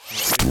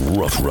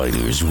Rough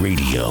Riders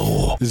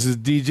Radio. This is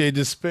DJ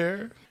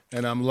Disspares,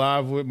 and I'm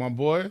live with my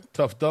boy,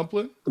 Tough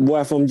Dumplin.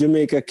 Boy from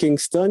Jamaica,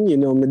 Kingston, you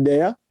know me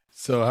there.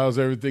 So how's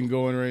everything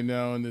going right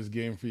now in this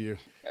game for you?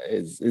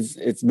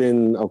 It's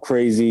been a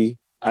crazy,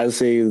 I'd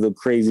say the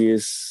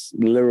craziest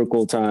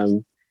lyrical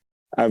time.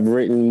 I've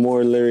written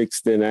more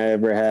lyrics than I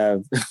ever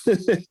have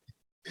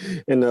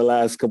in the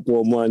last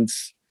couple of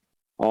months.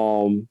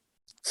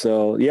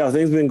 So yeah,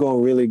 things been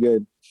going really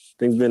good.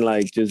 Things been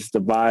like just the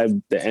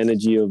vibe, the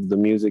energy of the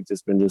music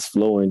just been just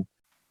flowing.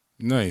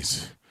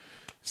 Nice.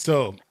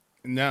 So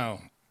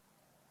now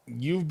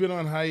you've been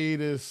on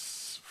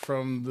hiatus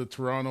from the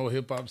Toronto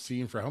hip hop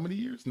scene for how many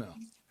years now?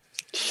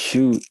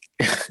 Shoot.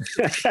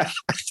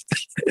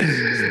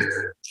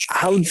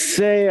 I would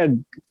say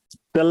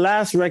the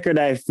last record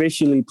I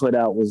officially put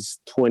out was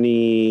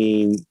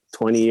 20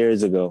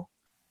 years ago.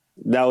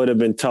 That would have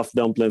been Tough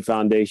Dumplin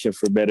Foundation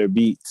for Better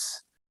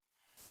Beats.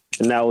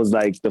 And that was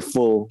like the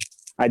full.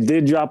 I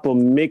did drop a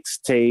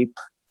mixtape,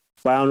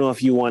 but I don't know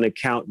if you want to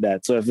count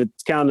that. So if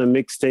it's counting a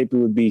mixtape, it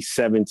would be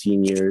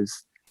 17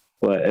 years.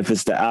 But if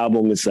it's the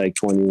album, it's like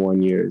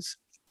 21 years.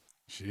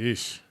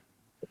 Sheesh.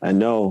 I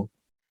know.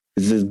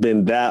 It's just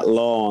been that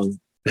long.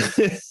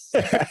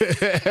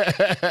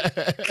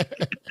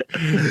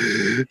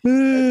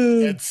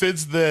 And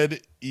since then,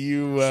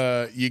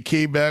 you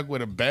came back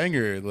with a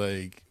banger,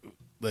 like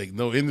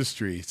No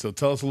Industry. So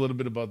tell us a little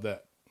bit about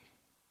that.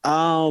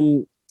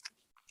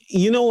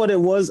 You know what it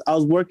was? I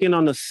was working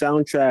on a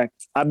soundtrack.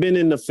 I've been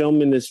in the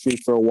film industry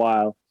for a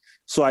while,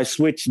 so I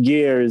switched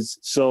gears.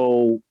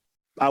 So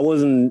I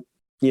wasn't,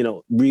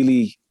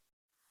 really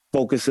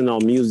focusing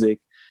on music.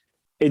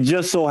 It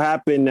just so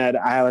happened that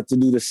I had to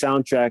do the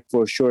soundtrack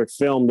for a short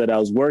film that I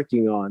was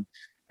working on.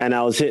 And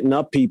I was hitting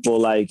up people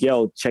like,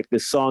 yo, check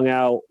this song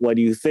out. What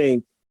do you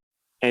think?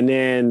 And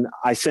then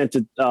I sent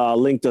a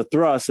link to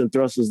Thrust, and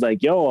Thrust was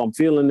like, yo, I'm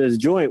feeling this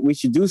joint. We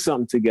should do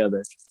something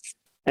together.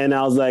 And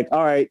I was like,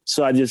 all right.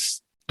 So I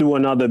just threw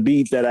another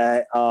beat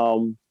that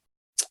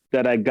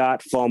I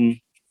got from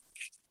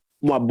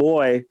my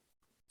boy,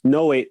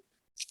 Know It.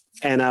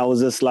 And I was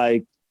just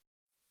like,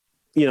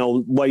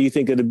 what do you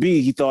think of the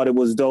beat? He thought it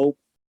was dope.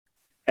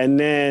 And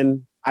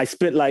then I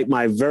spit like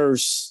my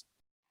verse.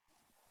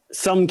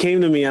 Something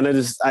came to me, and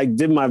I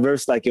did my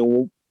verse like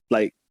in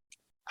I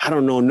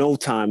don't know, no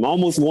time,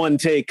 almost one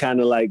take kind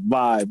of like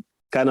vibe,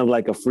 kind of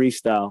like a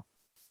freestyle.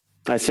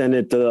 I sent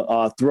it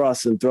to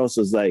Thrust, and Thrust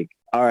was like,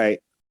 all right.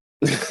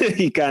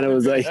 He kind of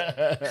was like,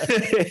 and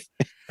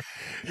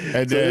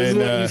so then, this is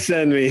what you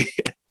send me.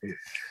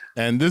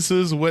 And this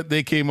is what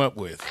they came up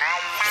with.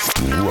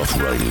 Rough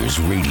Riders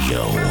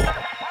Radio.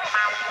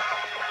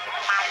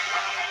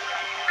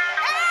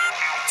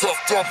 Tough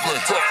Dumplin,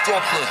 Tough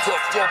Dumplin,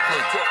 Tough Dumplin,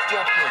 Tough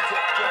Dumplin,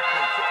 Tough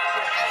Dumplin,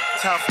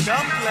 Tough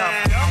Dumplin.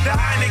 The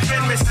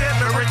Heineken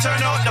Mississippi, return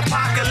out the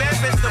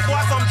apocalypse. It's the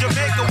boy from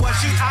Jamaica, what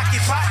she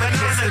occupy.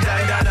 Banana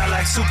dang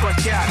like super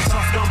cat.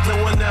 Tough Dumplin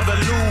will never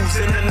lose.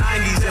 In the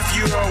 90s, if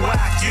you were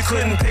whack, you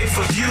couldn't pay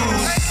for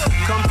views.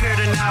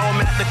 Compared to now,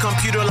 I'm at the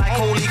computer like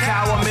holy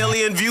cow, 1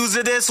 million views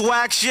of this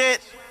whack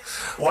shit.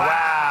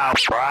 Wow,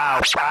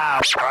 wow,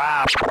 wow,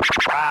 wow,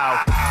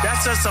 wow.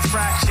 That's just a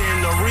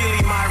fraction of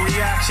really my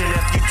reaction.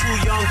 If you're too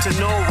young to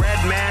know,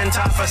 red man,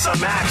 time for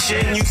some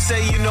action. You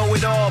say you know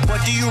it all,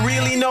 but do you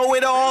really know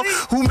it all?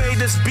 Who made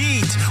this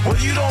beat? Well,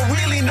 you don't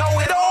really know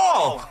it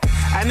all.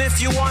 And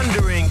if you're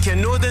wondering,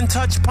 can Northern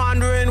touch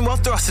pondering? Well,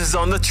 Thrust is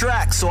on the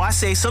track, so I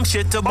say some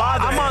shit to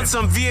bother. I'm on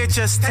some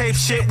VHS tape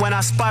shit when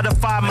I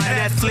Spotify my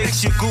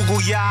Netflix. You Google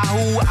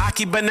Yahoo,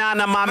 Aki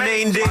Banana, my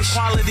main dish.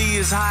 My quality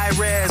is high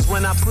res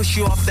when I push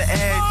you off the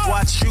edge.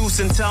 Watch Juice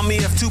and tell me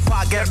if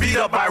Tupac get beat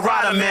up by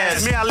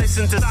Rodamez. Me, I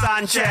listen to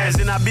Sanchez.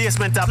 In a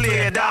basement, I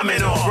play a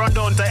domino. Run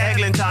down to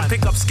Eglinton,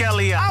 pick up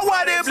Skelly. I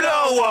want it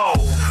blow.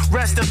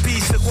 Rest in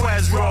peace to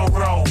Quez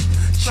Row.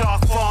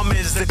 Chalk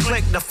Farmers, the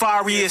click,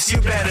 nefarious,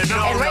 you better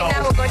know. And right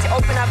now we're going to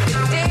open up the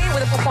day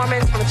with a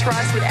performance from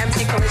Trust with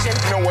MC Collision.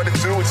 You know what to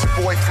do, it's your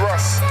boy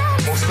Thrust.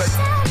 Most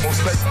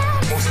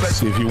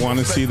So if you want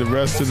to see the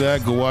rest of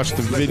that, go watch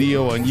the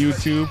video on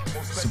YouTube.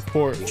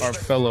 Support our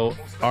fellow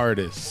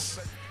artists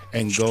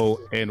and go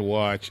and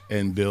watch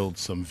and build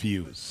some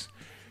views.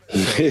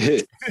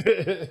 You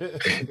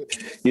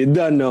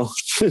done know.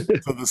 So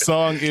the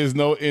song is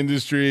No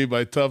Industry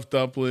by Tough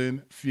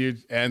Dumplin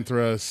and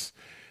Thrust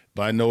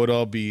by Know It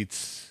All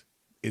Beats.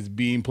 It's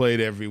being played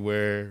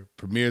everywhere.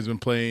 Premier's been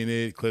playing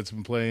it. Clit's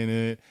been playing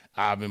it.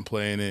 I've been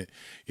playing it.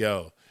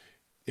 Yo,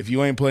 if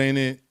you ain't playing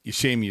it, you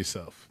shame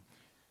yourself.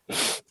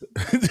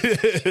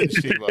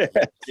 Shame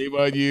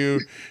on you.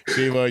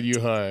 Shame on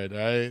you hard, all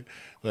right?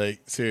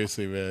 Like,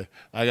 seriously, man.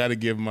 I got to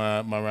give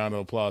my round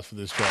of applause for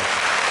this track.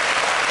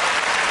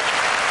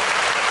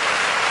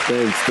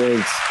 Thanks.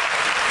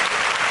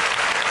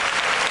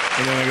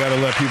 And then I got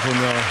to let people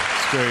know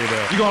straight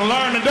up. You gonna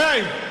learn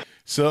today.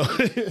 So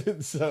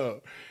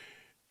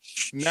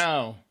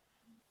now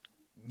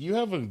you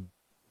have a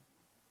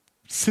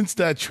since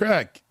that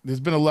track, there's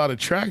been a lot of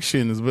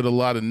traction. There's been a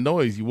lot of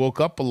noise. You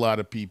woke up a lot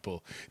of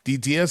people.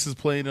 DTS is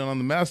playing it on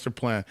the master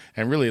plan.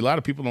 And really, a lot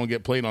of people don't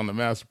get played on the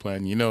master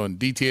plan, you know, and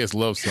DTS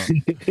loves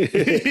something.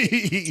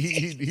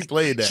 he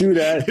played that. True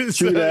that.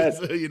 True that.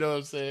 So, you know what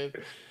I'm saying?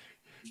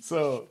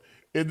 So,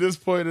 at this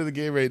point of the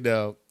game right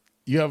now,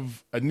 you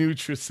have a new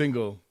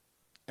single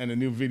and a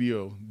new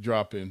video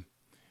dropping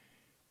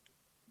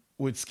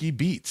with Ski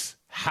Beats.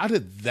 How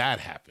did that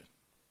happen?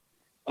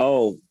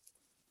 Oh,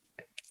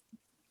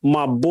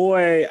 my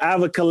boy, I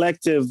have a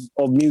collective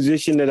of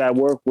musicians that I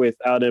work with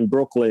out in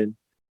Brooklyn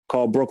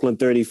called Brooklyn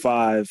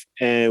 35.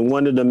 And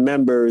one of the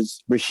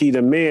members, Rashid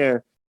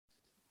Amir,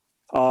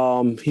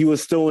 he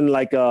was doing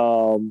like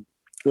a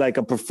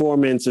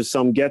performance or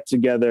some get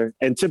together.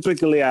 And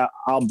typically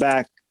I'll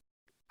back,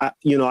 I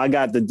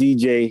got the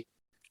DJ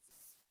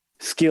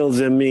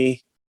skills in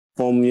me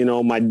from,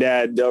 my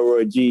dad,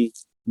 Delroy G,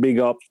 big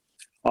up.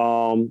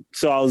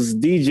 So I was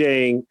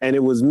DJing and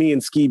it was me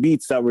and Ski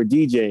Beats that were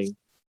DJing.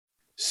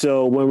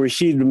 So when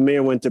Rashid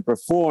Amir went to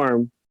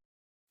perform,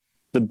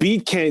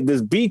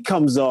 this beat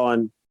comes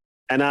on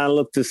and I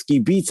look to Ski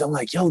Beats. I'm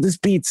like, yo, this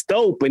beat's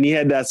dope. And he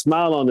had that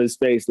smile on his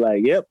face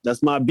like, yep,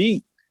 that's my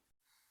beat.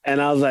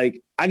 And I was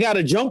like, I got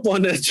to jump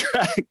on that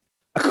track.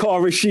 I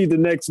called Rashid the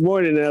next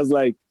morning and I was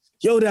like,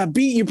 yo, that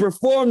beat you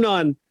performed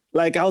on,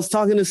 like I was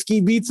talking to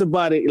Ski Beats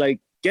about it. Like,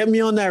 get me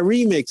on that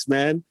remix,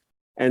 man.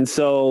 And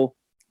so,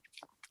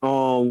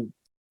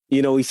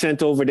 he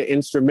sent over the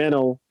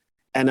instrumental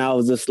and I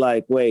was just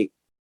like, wait,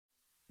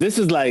 this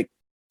is like,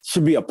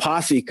 should be a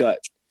posse cut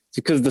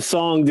because the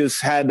song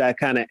just had that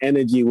kind of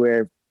energy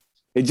where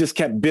it just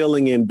kept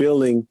building and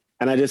building.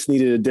 And I just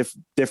needed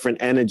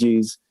different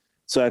energies.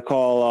 So I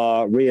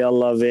call Riel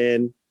Love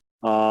in,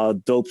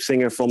 dope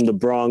singer from the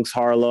Bronx,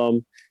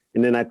 Harlem.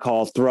 And then I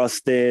call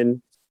Thrust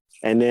in.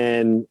 And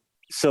then,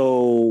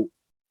 so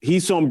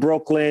he's from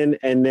Brooklyn.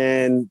 And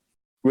then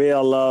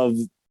Riel Love,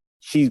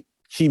 she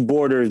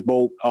borders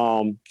both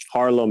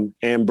Harlem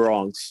and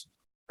Bronx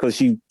because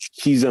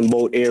she's in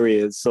both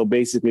areas. So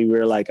basically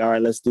we're like, all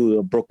right, let's do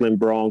the Brooklyn,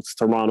 Bronx,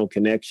 Toronto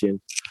connection.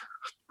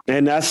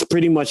 And that's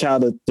pretty much how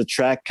the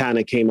track kind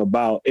of came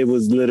about. It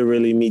was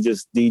literally me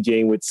just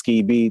DJing with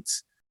Ski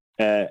Beats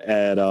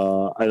at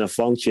a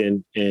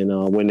function.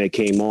 And when they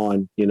came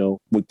on,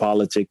 we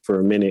politic for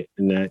a minute.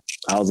 And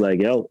I was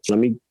like, yo, let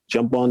me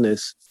jump on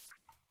this.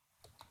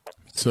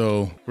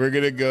 So we're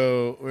going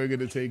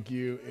to take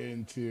you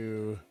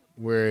into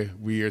where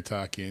we are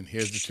talking.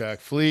 Here's the track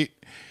Fleet.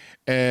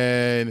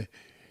 And,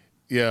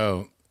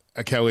 yo,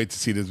 I can't wait to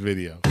see this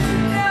video.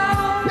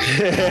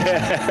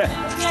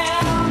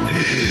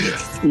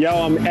 Yo,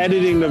 I'm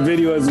editing the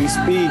video as we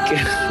speak.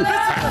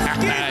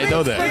 I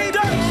know that.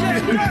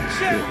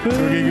 We're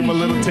going to give him a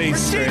little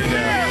taste right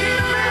now.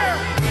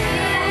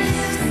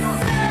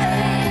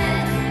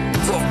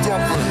 Tough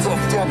Dumplin,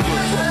 tough Dumplin,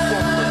 tough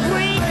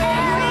Dumplin.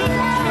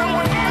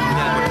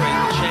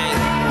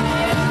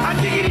 I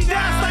diggity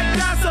dance like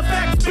dance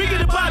effects. Bigger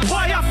the bad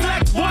boy, I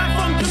flex. Boy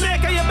from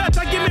Jamaica, you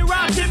better give me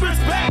round and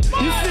respect.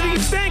 You city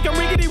stink, a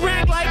riggedy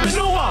rank like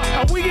manure.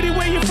 A wiggity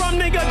where you from,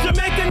 nigga?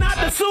 Jamaica, not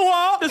the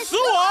sewer. The sewer.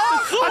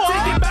 I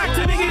take it back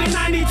to nigga the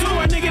 92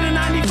 or nigga the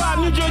 95.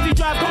 New Jersey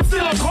drive, come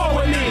steal a car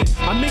with me.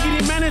 I'm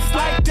miggity menace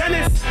like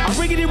Dennis. I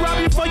riggedy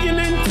rob you for your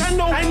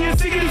Nintendo and your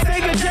siggity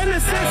Sega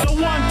Genesis. So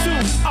 1,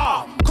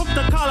 2, cook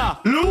the color,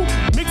 Lou.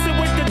 Mix it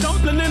with the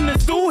dumpling in the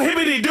stew,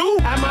 hibbity doo.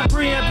 And my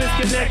preamp is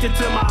connected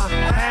to my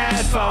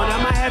headphone.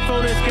 And my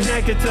headphone is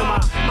connected to my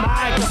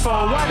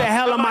microphone. Why the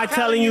hell am I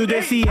telling you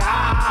this?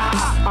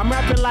 I'm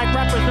rapping like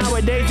rappers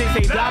nowadays. They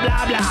say blah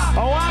blah blah.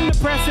 Oh, I'm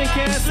depressed and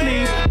can't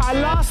sleep. I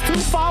lost 2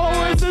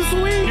 followers this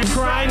week. You're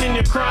crying and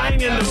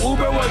the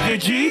Uber was your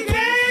G.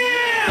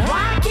 Damn!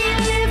 Why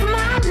can't live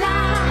my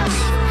life?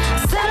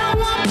 Said I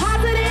want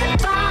positive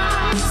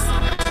vibes.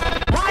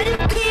 Why you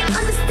can't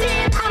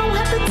understand? I don't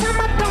have the time.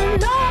 I don't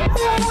know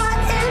what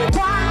and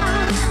why.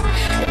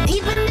 And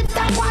even if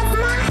that was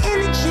my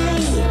energy,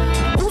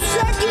 who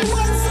said you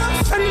was in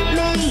front of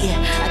me?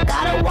 I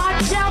gotta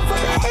watch out for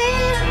the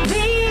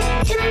enemy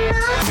in my.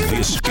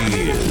 This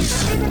is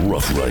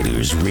Rough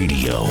Riders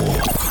Radio,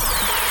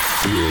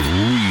 where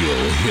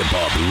real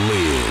hip-hop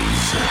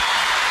lives.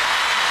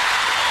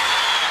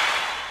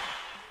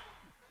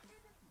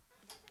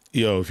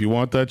 Yo, if you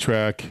want that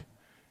track,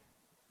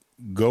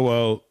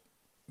 go out,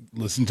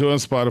 listen to it on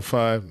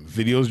Spotify.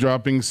 Videos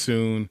dropping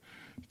soon.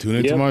 Tune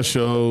into my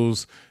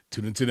shows.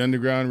 Tune into the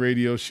underground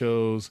radio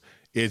shows.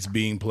 It's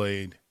being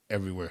played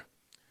everywhere.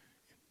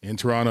 In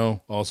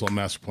Toronto, also a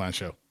Master Plan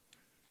show.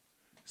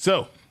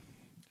 So,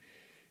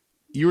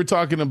 you were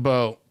talking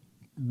about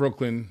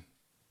Brooklyn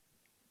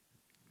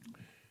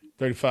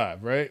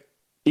 35, right?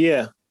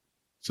 Yeah.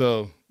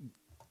 So,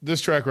 this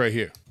track right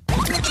here.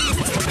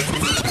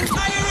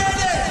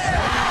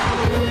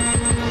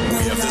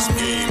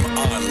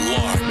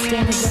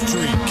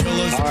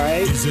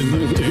 Right. Is in the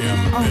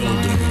damn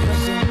building.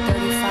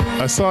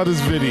 I saw this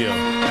video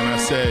and I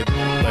said,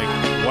 like,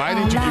 why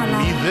did you give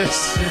me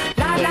this?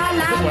 Like,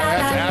 why I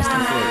have to ask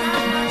you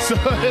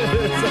for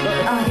it?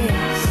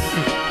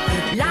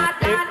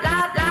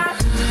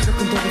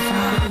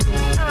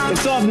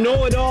 off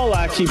Know It All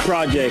actually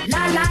project.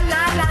 La la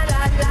la la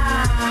la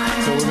la.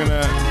 So we're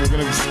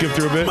gonna skip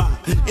through a bit. My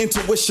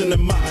intuition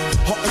and my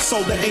heart and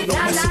soul, there ain't no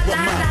messing with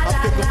mine. I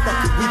figure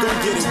fuck it,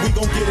 we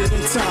gon' get it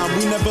in time.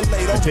 We never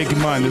late. Take in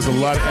mind, there's a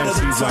lot of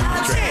MCs on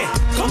this track.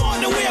 Come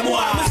on the way,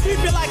 boy. I'ma sweep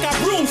you like a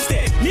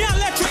broomstick. Me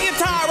electric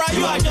guitar,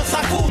 you are just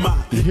a cool.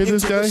 You hear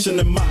this guy? Intuition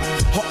and my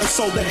heart and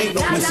soul, there ain't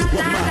no messing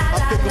with mine. I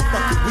figure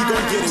fuck it, we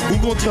gon' get it. We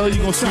gonna tell you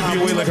gonna sweep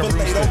you away like a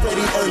broomstick.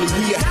 Already early,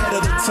 we ahead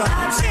of the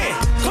time.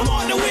 Come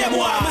on the way,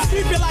 boy. I'ma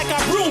sweep you like a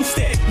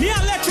broomstick. Me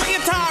electric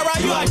guitar,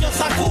 you are just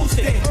a cool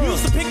stick. You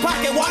used to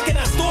pickpocket, walk in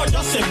a store,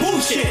 just say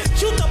bullshit.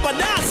 Shoot up a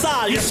dance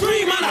hall, you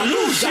scream and I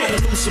lose shit.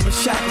 Gotta loosen my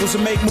shackles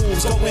and make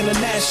moves, go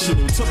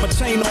international. Took my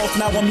chain off,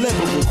 now I'm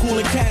liberal, cool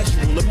and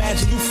casual.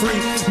 Imagine you free,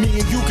 me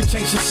and you can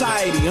change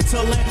society.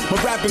 Until then, my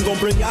rapping gon'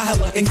 bring y'all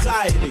hella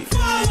anxiety.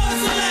 Forward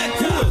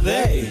selector. Who are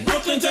they?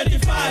 Brooklyn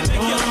 35,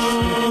 make your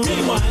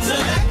rewind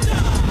selector.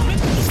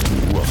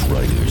 Rough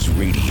Riders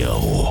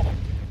Radio.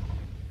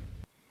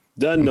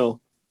 Done no.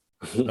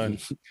 Done.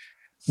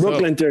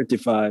 Brooklyn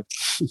 35.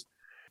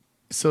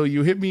 So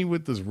you hit me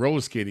with this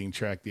roller skating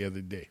track the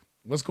other day.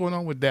 What's going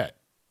on with that?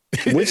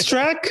 Which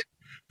track?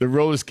 The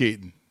roller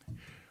skating.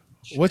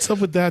 What's up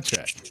with that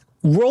track?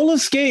 Roller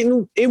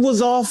skating. It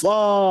was off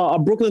a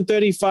Brooklyn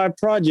 35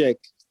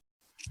 project,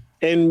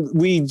 and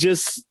it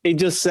just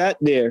sat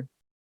there.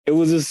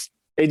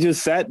 It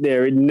just sat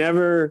there. It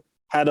never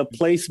had a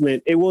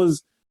placement.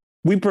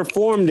 We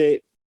performed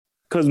it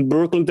because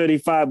Brooklyn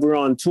 35, we were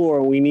on tour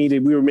and we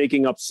were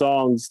making up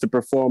songs to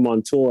perform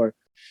on tour.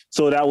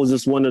 So that was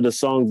just one of the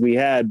songs we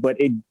had, but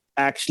it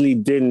actually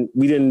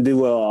we didn't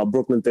do a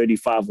Brooklyn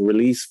 35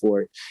 release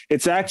for it.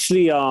 It's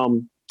actually a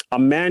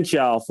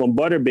Manchild from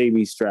Butter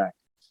Babies track.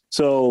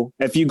 So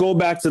if you go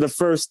back to the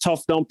first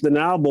Tough Dumplin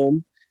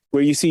album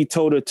where you see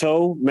Toe to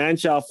Toe,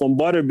 Manchild from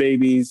Butter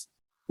Babies,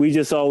 we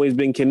just always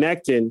been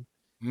connecting.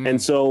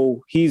 And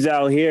so he's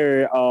out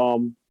here,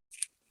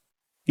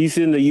 he's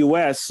in the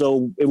US,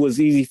 so it was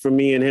easy for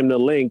me and him to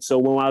link. So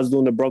when I was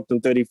doing the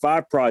Brooklyn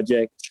 35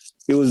 project,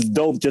 it was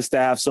dope just to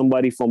have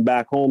somebody from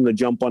back home to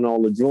jump on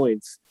all the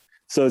joints.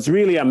 So it's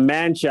really a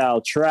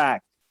Manchild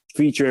track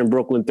featuring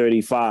Brooklyn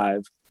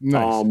 35.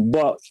 Nice.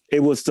 But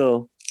it was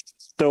to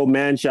throw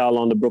Manchild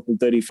on the Brooklyn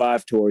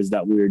 35 tours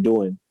that we were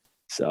doing.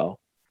 So.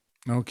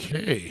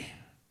 Okay.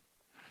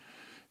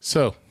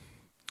 So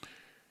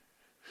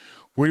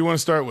where do you want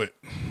to start with?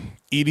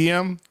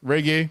 EDM,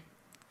 reggae,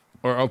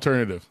 or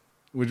alternative?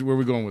 Where are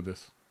we going with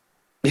this?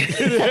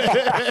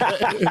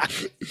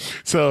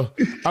 So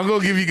I'm going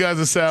to give you guys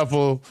a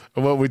sample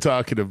of what we're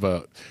talking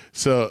about.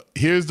 So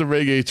here's the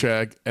reggae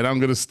track, and I'm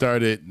going to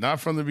start it not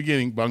from the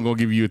beginning, but I'm going to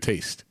give you a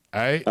taste.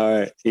 All right? All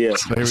right. Yeah.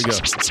 So here we go.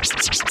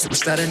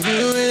 Start a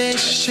new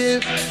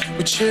relationship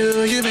with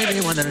you. You made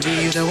me wanna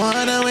leave the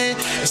one away.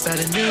 Start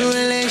a new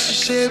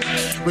relationship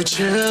with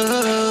you.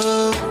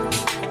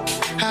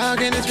 How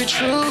can this be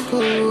true?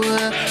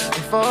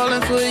 I'm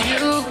falling for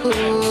you.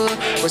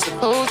 We're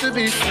supposed to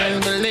be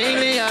friends, but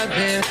lately I've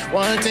been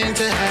wanting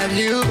to have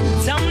you.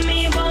 Tell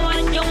me about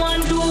what you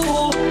want to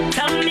do.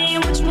 Tell me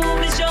which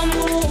move is your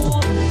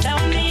move. Tell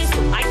me so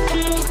I can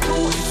move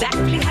to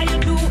exactly how you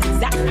do,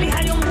 exactly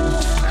how you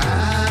move.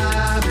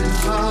 I've been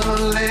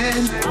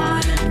falling.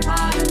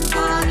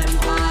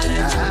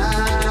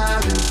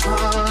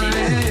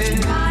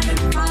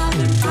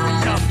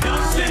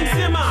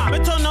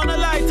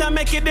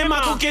 Make it dimmer,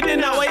 cook it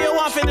dinner. Where you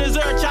want for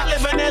dessert, chocolate,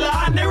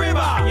 vanilla, and the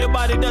river. Your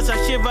body does a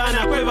shiver and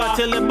a quiver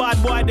till the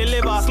bad boy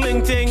deliver.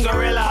 Sling ting,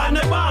 gorilla, on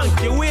the bank.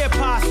 You way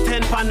past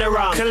 10 on the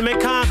rank. Till me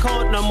can't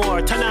count no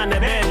more, turn on the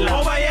bed lamp.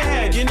 Over your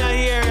head, you not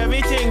hear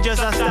everything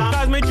just a stamp.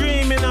 Cause me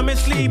dreaming and me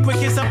sleep, we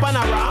kiss up on a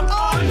ramp.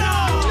 Oh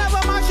no,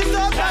 never mash it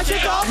up, dash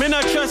it up. Me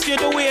not trust you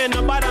the way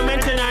nobody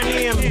mention her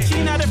name.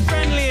 She not the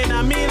friendly and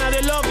I mean not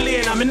the lovely.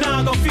 And I me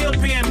not go feel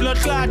pain, blood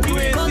clot, you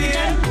ain't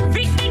seeing.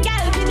 Freak me,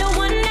 girl, be the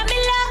one that me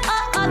love.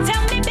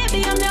 Tell me,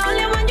 baby, I'm the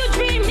only one you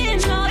dreaming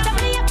of. Tell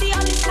me, happy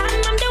all the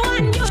time, I'm the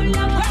one you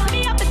love. Wrap me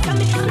up and tell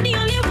me I'm the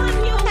only one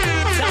you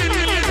want. Tell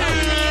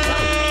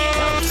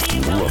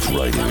me. Rough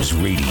Riders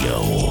Radio.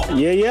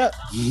 Yeah.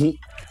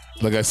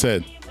 Like I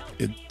said,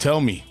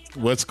 tell me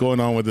what's going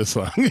on with this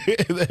song.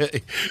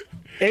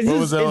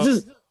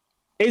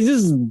 It's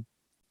just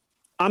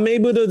I'm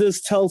able to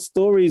just tell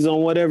stories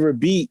on whatever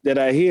beat that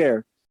I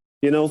hear.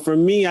 You know, for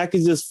me, I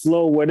could just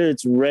flow, whether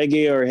it's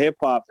reggae or hip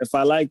hop. If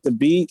I like the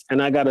beat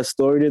and I got a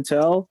story to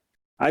tell,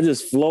 I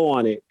just flow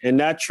on it.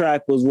 And that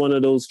track was one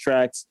of those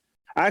tracks.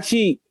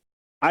 Actually,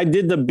 I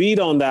did the beat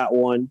on that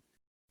one,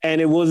 and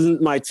it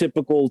wasn't my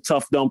typical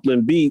Tough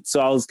Dumplin beat.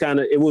 So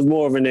it was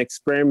more of an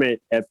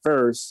experiment at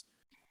first.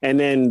 And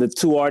then the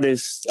two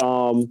artists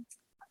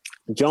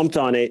jumped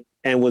on it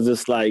and was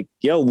just like,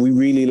 yo, we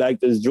really like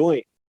this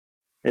joint.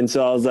 And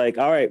so I was like,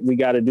 all right, we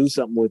got to do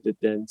something with it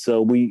then.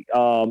 So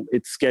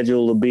it's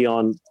scheduled to be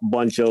on a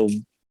bunch of,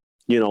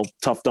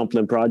 Tough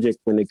Dumplin project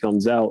when it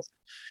comes out.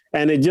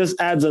 And it just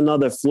adds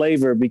another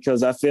flavor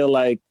because I feel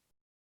like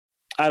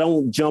I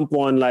don't jump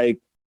on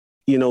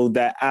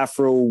that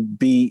Afro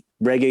beat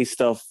reggae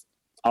stuff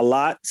a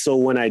lot. So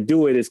when I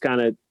do it, it's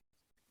kind of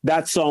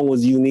that song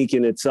was unique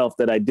in itself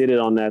that I did it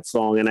on that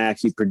song and I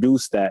actually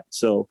produced that.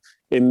 So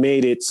it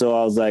made it so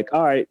I was like,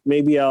 all right,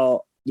 maybe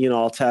I'll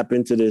tap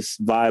into this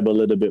vibe a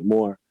little bit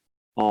more.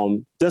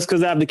 Just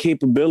because I have the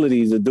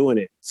capabilities of doing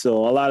it.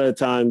 So a lot of the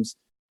times,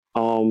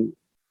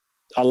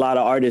 a lot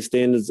of artists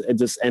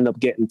just end up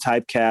getting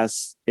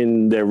typecast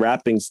in their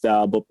rapping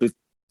style. But with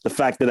the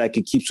fact that I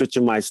could keep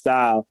switching my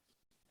style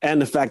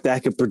and the fact that I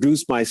could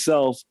produce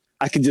myself,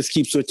 I could just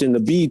keep switching the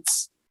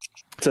beats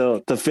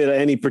to fit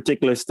any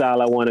particular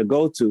style I want to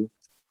go to.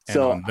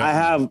 So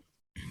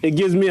it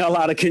gives me a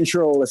lot of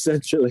control,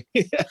 essentially.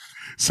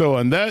 So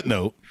on that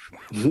note,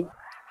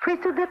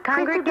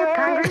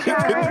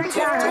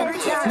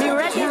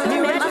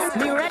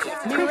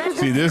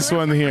 see this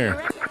one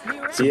here.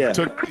 So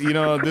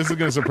this is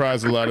going to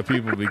surprise a lot of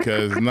people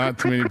because not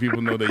too many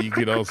people know that you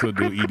could also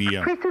do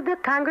EDM.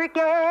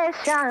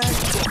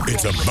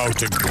 It's about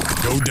to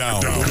go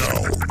down.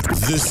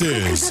 This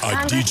is a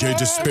DJ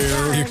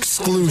Despair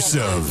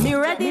exclusive. Me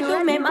ready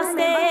to make my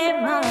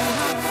statement.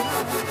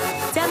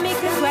 Tell me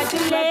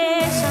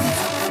congratulations.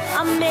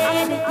 I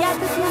made it, yeah,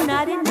 but you're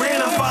not in there.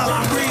 Rain and fall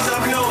and breeze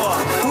up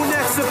north. Who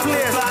next to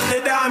play like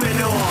the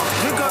domino?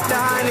 Look up the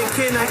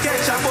Heineken and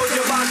catch up on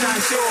your back and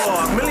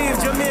shore. Me leave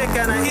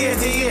Jamaica and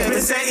 88. Me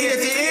say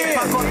 88.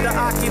 Pack up the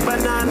Aki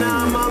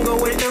banana and mango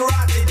with the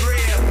rocky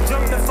grape.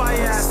 Jump the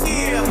fire,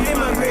 steal.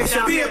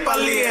 Immigration, paper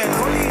lane.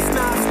 Police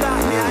now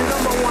stop me. I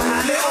number one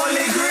and the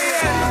only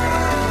great.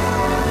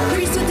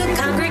 Preach to the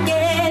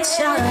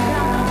congregation.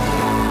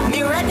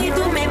 Me ready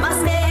to make my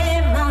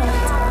statement.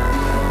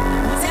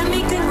 Tell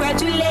me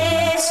congratulations.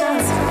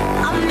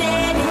 I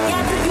made it,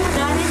 got the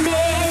United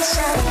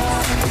Nations.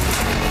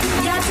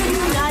 Got the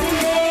United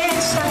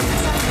Nations.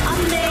 I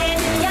made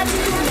it, got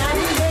the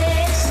United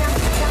Nations.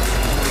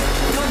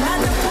 No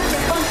matter what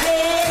you're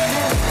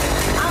complaining,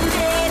 I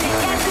made it,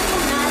 got the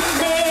United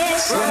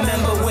Nations.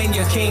 Remember when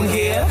you came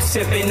here,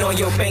 sipping on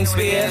your Banks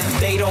beer?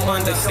 They don't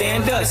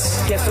understand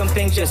us. Guess some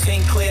things just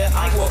ain't clear.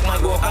 I walk my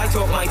walk, I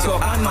talk my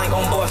talk. I'm my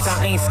own boss,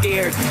 I ain't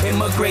scared.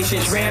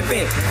 Immigration's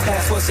rampant.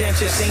 Passports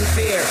just ain't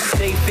fair.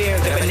 They fear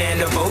the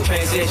banana boat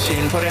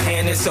transition. Put a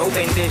hand in soap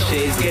and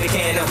dishes. Get a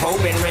can of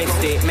hope and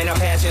rinsed it. Man, our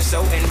passion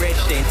so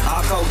enriched in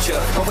our culture.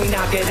 When we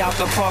knock it out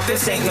the park,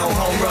 this ain't no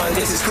home run.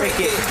 This is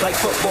cricket. Like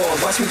football,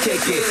 watch me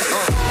kick it.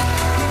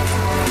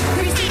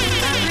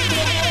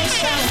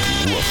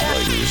 Rough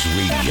Riders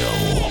Radio.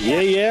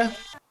 Yeah.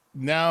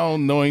 Now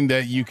knowing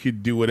that you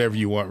could do whatever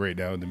you want right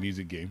now in the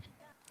music game,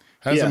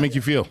 how does that make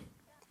you feel?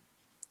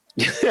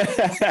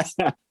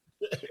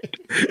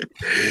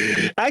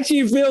 Actually,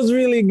 it feels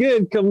really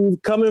good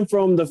coming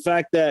from the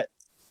fact that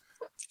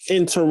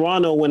in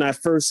Toronto, when I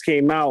first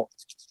came out,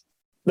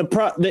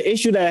 the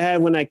issue that I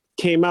had when I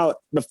came out,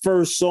 the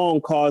first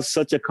song caused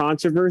such a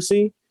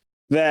controversy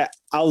that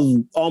I was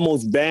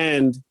almost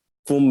banned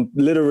from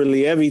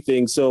literally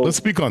everything. So let's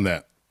speak on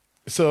that.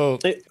 So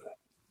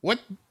what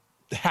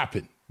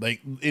happened? Like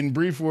in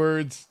brief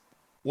words,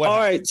 what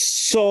happened?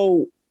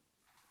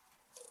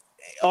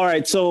 All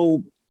right.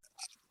 So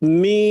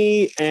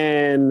me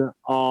and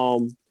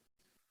Quezro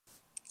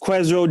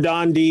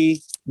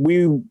Dondi,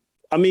 me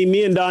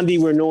and Dondi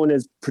were known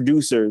as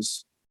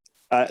producers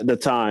at the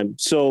time.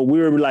 So we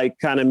were like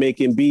kind of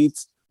making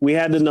beats. We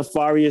had the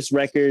Nefarious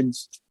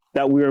records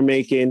that we were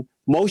making.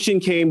 Motion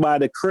came by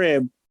the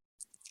crib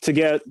to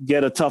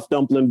get a Tough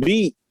Dumplin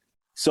beat.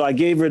 So I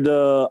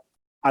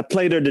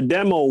played her the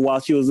demo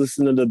while she was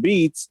listening to the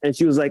beats, and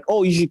she was like,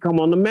 "Oh, you should come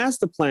on the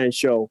Master Plan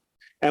show."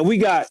 And we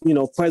got,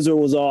 Quezro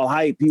was all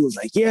hype. He was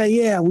like,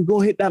 yeah, we're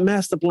going to hit that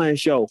Master Plan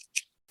show.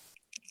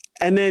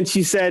 And then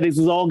she said it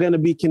was all going to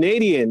be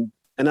Canadian.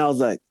 And I was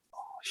like, oh,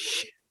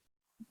 shit.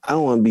 I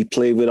don't want to be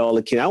played with all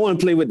the Canadian. I want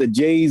to play with the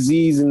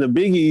Jay-Z's and the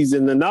Biggies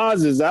and the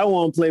Nas's. I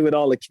want to play with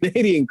all the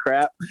Canadian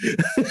crap.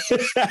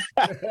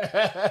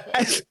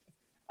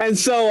 And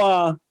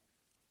so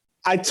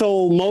I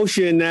told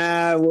Motion,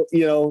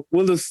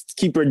 we'll just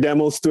keep her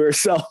demos to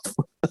herself.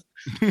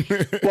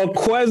 Well,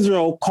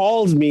 Quezro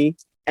calls me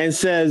and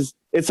says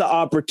it's an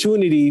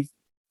opportunity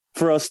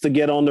for us to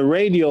get on the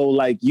radio,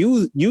 like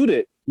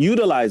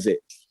utilize it.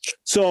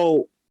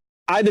 So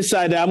I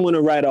decided I'm going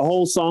to write a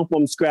whole song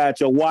from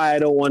scratch of why I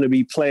don't want to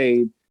be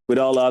played with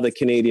all the other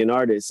Canadian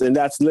artists. And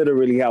that's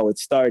literally how it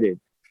started.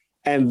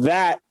 And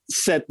that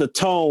set the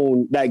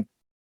tone.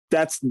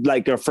 That's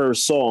like our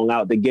first song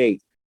out the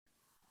gate.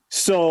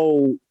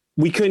 So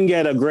we couldn't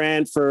get a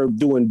grant for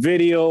doing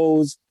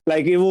videos.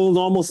 Like it was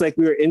almost like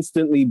we were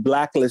instantly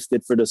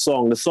blacklisted for the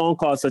song. The song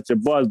caused such a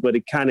buzz, but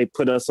it kind of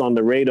put us on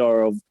the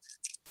radar of,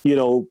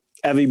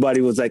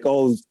 everybody was like,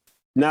 oh,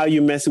 now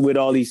you're messing with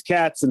all these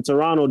cats in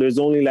Toronto. There's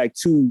only like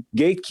 2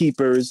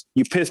 gatekeepers.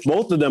 You piss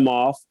both of them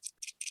off.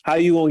 How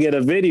you gonna get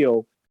a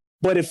video?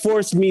 But it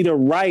forced me to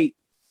write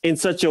in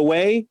such a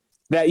way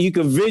that you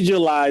could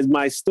visualize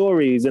my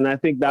stories. And I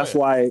think that's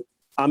why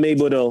I'm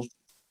able to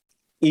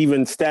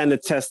even stand the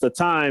test of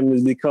time,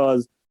 is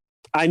because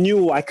I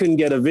knew I couldn't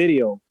get a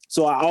video.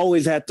 So I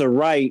always had to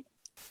write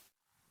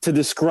to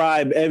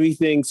describe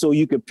everything so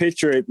you could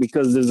picture it,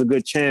 because there's a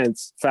good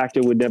chance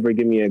Factor would never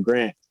give me a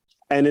grant.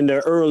 And in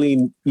the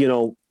early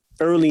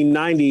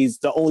 90s,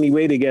 the only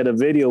way to get a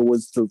video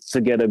was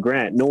to get a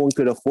grant. No one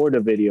could afford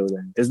a video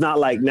then. It's not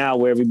like now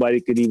where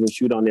everybody could even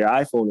shoot on their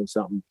iPhone or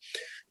something.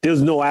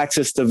 There's no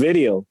access to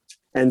video.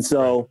 And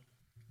so,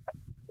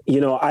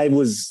 I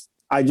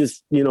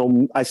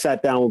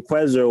sat down with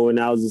Quezzo and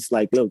I was just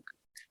like, look,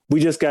 we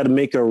just got to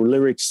make our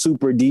lyrics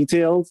super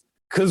detailed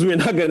because we're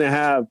not going to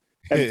have,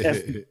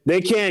 if they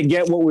can't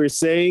get what we're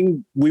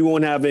saying, we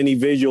won't have any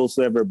visuals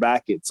to ever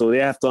back it. So they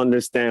have to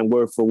understand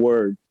word for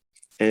word.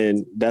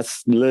 And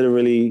that's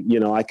literally,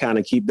 I kind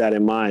of keep that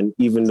in mind,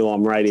 even though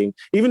I'm writing.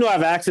 Even though I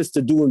have access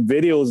to doing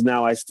videos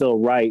now, I still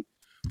write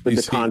with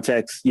the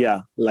context.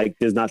 Yeah, like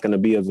there's not going to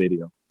be a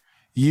video.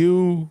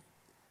 You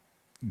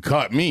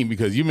caught me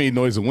because you made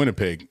noise in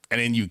Winnipeg.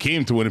 And then you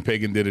came to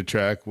Winnipeg and did a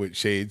track with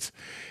Shades.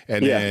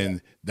 And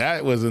then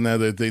that was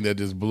another thing that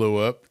just blew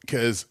up.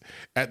 Because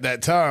at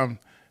that time,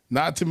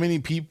 not too many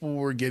people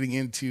were getting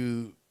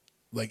into,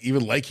 like,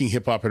 even liking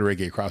hip-hop and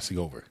reggae crossing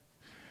over.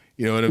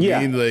 You know what I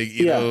mean? Like,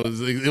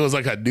 it was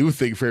like a new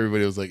thing for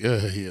everybody. It was like,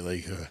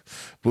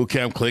 boot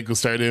camp click was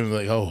starting.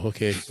 Like, oh,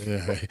 okay.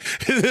 Yeah, right.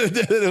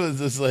 It was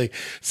just like,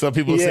 some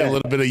people say a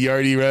little bit of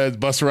Yardie Reds,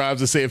 Busta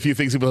Rhymes, and say a few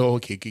things. People,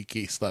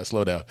 okay,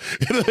 slow down.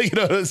 You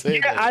know what I'm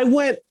saying?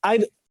 Yeah,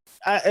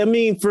 I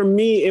mean, for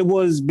me, it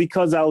was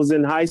because I was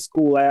in high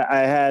school. I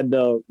had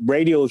a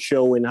radio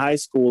show in high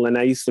school, and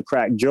I used to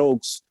crack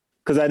jokes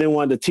because I didn't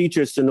want the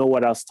teachers to know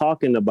what I was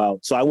talking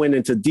about. So I went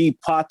into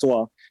deep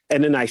patois.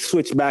 And then I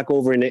switched back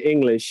over into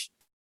English.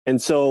 And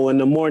so when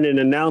the morning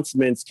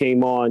announcements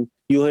came on,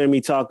 you'll hear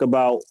me talk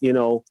about,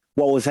 what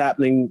was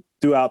happening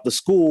throughout the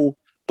school.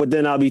 But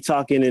then I'll be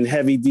talking in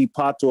heavy, deep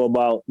patois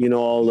about,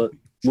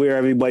 where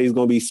everybody's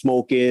going to be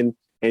smoking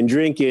and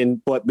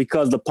drinking. But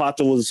because the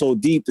patois was so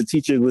deep, the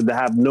teachers would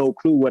have no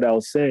clue what I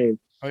was saying.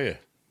 Oh, yeah.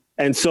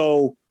 And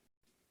so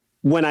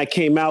when I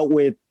came out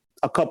with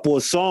a couple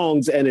of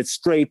songs and it's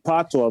straight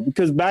patois,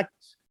 because back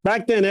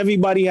then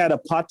everybody had a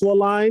patois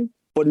line,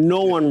 but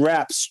no one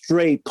raps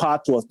straight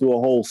patois through a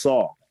whole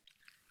song.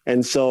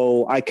 And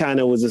so I kind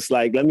of was just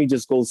like, let me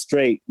just go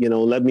straight,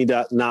 let me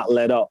not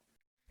let up.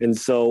 And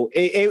so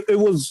it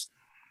was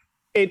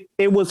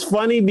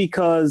funny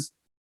because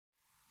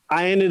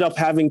I ended up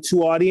having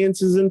two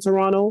audiences in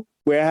Toronto,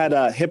 where I had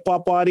a hip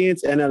hop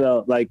audience and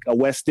a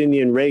West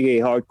Indian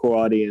reggae hardcore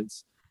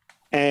audience.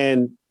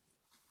 And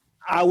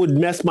I would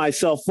mess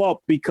myself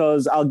up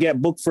because I'll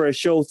get booked for a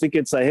show, think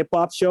it's a hip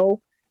hop show.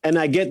 And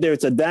I get there,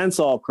 it's a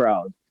dancehall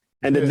crowd.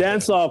 And the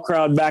dancehall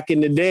crowd back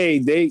in the day,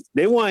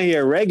 they want to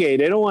hear reggae.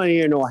 They don't want to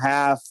hear no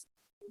half.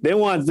 They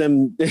want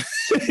them,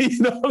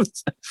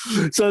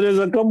 So there's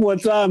a couple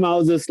of times I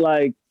was just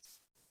like,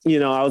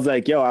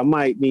 yo, I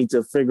might need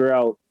to figure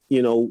out,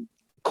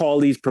 call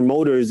these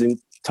promoters and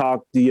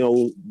talk,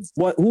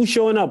 who's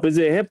showing up? Is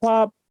it hip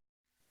hop?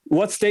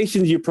 What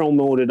stations you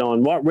promoted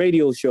on? What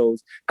radio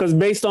shows? Because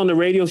based on the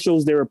radio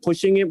shows they were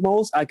pushing it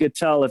most, I could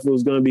tell if it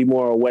was going to be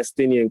more a West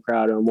Indian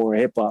crowd or more a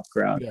hip hop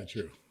crowd. Yeah,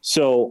 true.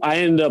 So I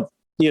ended up,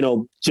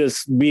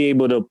 just be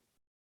able to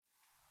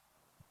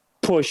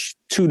push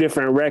two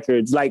different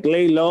records. Like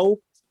Lay Low,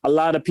 a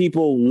lot of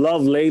people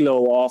love Lay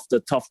Low off the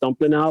Tough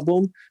Dumplin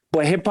album,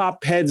 but hip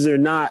hop heads are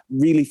not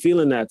really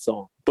feeling that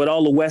song. But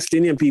all the West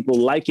Indian people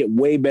like it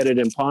way better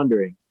than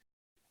Pondering.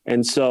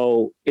 And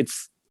so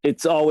it's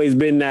always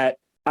been that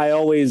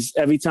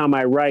every time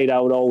I write, I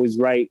would always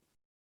write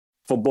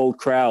for both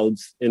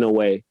crowds in a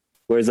way.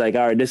 Whereas like,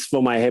 all right, this is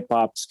for my hip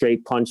hop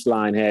straight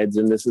punchline heads,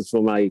 and this is for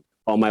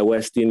all my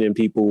West Indian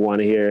people who want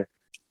to hear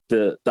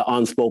the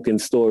unspoken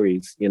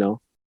stories,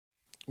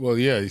 Well,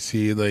 yeah, you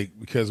see, like,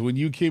 because when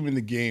you came in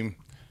the game,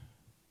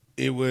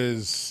 it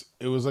was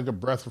like a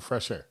breath of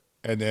fresh air.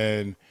 And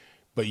then,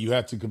 but you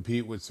had to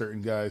compete with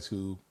certain guys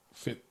who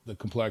fit the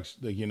complexion,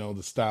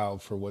 the style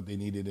for what they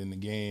needed in the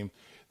game.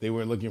 They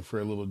weren't looking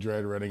for a little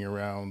dread running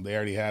around. They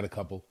already had a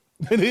couple.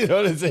 You know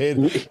what I'm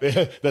saying?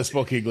 That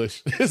spoke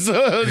English. So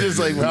I was just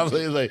like,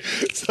 probably like,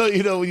 so,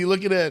 when you're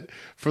looking at,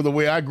 for the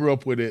way I grew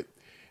up with it,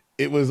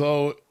 it was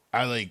all,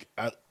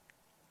 I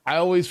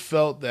always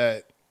felt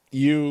that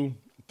you,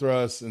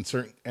 Thrust, and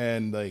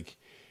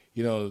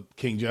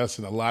King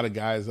Justin, a lot of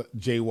guys,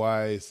 Jay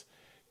Wise,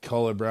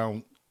 Color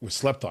Brown, were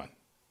slept on.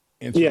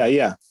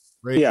 Yeah.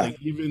 Right? Yeah.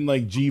 Like, even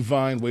like G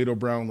Vine, Wado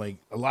Brown, like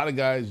a lot of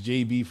guys,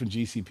 JB from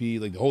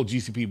GCP, like the whole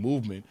GCP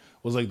movement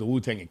was like the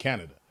Wu-Tang in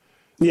Canada.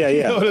 Yeah.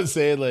 You know what I'm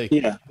saying? Like,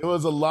 there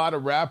was a lot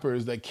of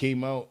rappers that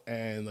came out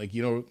and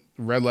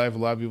Red Life, a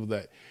lot of people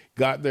that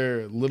got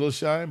their little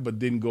shine, but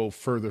didn't go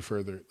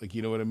further. Like,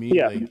 you know what I mean?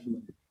 Yeah. Like,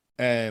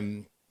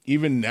 and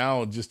even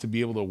now, just to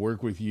be able to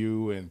work with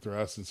you and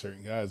Thrust and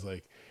certain guys,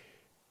 like,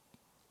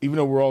 even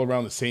though we're all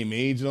around the same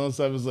age and all that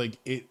stuff, it's like,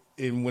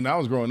 and when I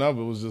was growing up,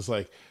 it was just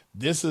like,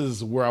 this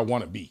is where I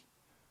want to be.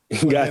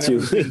 Got you.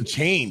 It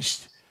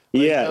changed.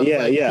 Yeah.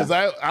 Because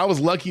I was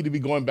lucky to be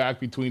going back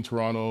between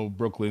Toronto,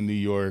 Brooklyn, New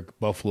York,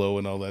 Buffalo,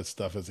 and all that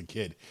stuff as a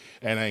kid.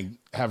 And I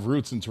have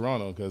roots in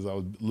Toronto because I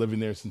was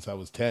living there since I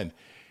was 10.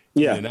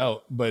 Yeah. In and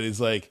out. But it's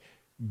like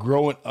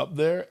growing up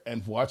there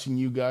and watching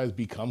you guys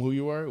become who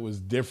you are, it was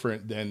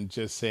different than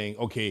just saying,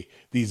 okay,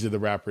 these are the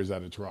rappers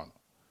out of Toronto.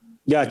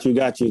 Got you.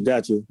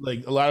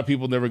 Like a lot of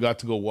people never got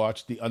to go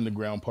watch the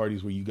underground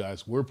parties where you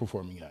guys were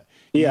performing at.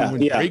 Yeah,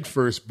 when Drake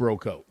first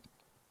broke out,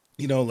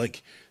 you know,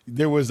 like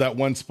there was that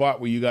one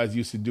spot where you guys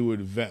used to do at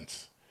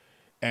events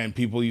and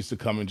people used to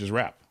come and just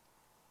rap.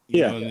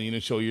 You know, and, you know,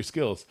 show your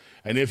skills.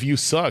 And if you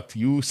sucked,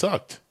 you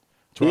sucked.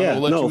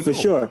 Toronto for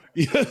sure.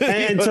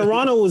 and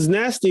Toronto was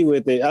nasty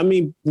with it. I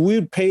mean,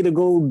 we'd pay to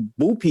go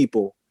boo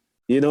people.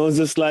 You know, it's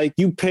just like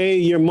you pay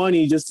your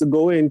money just to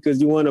go in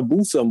because you want to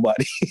boo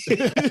somebody.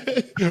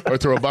 Or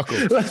throw a buckle.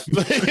 It's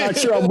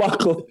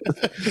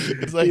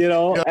like, you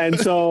know, and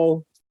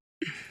so,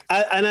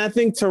 I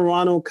think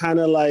Toronto kind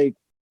of like,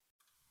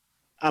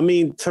 I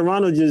mean,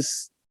 Toronto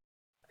just,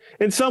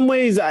 in some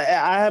ways, I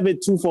have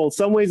it twofold.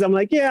 Some ways I'm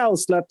like, yeah, I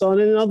was slept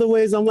on. And in other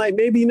ways, I'm like,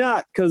 maybe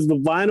not. Because the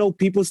vinyl,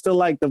 people still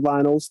like the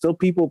vinyl. Still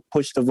people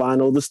push the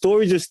vinyl. The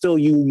stories are still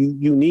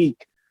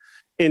unique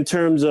in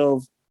terms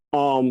of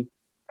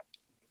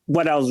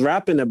what I was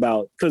rapping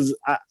about. Because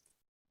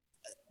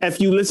if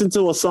you listen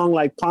to a song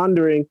like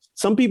Pondering,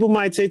 some people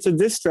might say it's a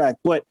diss track,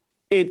 but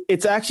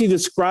it's actually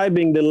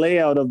describing the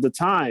layout of the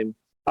time.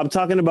 I'm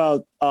talking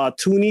about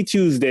Toonie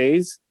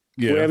Tuesdays,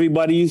 where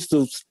everybody used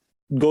to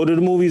go to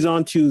the movies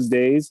on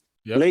Tuesdays,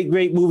 late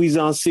great movies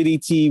on City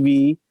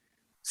TV.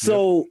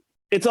 So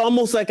it's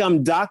almost like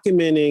I'm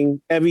documenting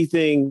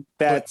everything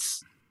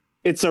it's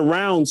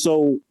around.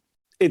 So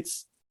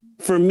it's,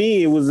 for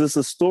me, it was just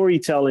a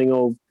storytelling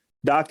of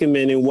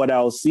documenting what I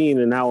was seeing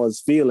and how I was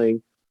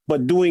feeling,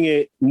 but doing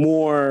it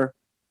more,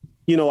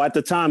 you know, at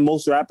the time,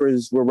 most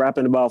rappers were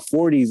rapping about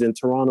 40s and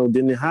Toronto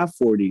didn't have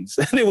 40s.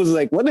 And it was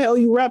like, what the hell are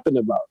you rapping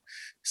about?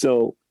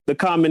 So the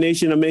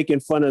combination of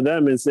making fun of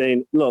them and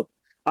saying, look,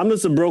 I'm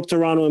just a broke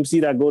Toronto MC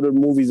that go to the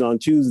movies on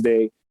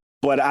Tuesday,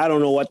 but I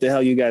don't know what the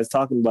hell you guys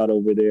talking about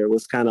over there.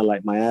 Was kind of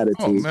like my attitude.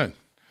 Oh man,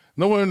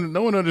 no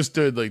one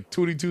understood like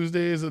Toonie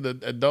Tuesdays and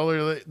at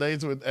dollar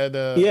nights at at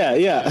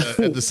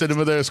the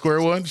cinema there,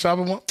 Square One,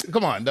 shopping mall.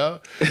 Come on,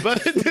 dog.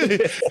 But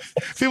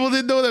people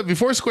didn't know that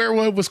before Square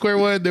One was Square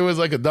One. There was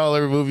like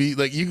 $1 movie.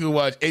 Like you could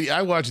watch.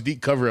 I watched Deep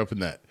Cover up in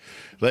that.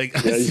 Like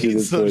I seen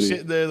some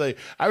shit there. Like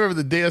I remember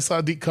the day I saw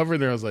Deep Cover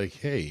there, I was like,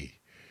 hey.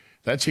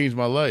 That changed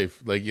my life.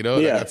 Like, you know,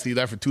 I got to see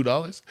that for $2. You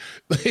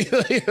know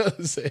what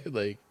I'm saying?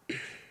 Like,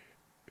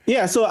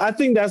 yeah, so I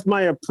think that's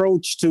my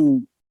approach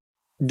to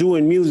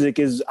doing music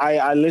is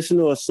I listen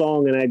to a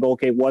song and I go,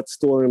 okay, what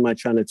story am I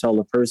trying to tell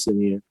the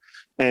person here?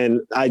 And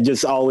I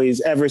just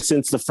always, ever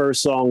since the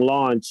first song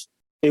launched,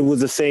 it was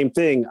the same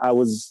thing. I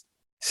was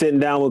sitting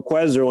down with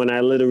Quezro and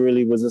I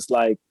literally was just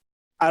like,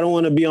 I don't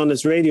want to be on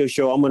this radio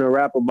show. I'm going to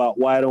rap about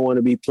why I don't want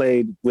to be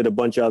played with a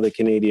bunch of other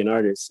Canadian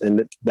artists.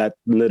 And that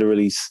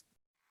literally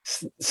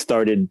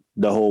started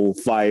the whole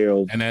fire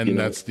of, and then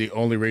that's the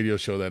only radio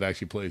show that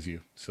actually plays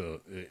you.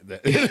 So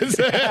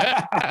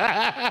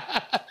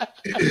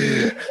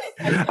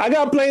I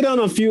got played on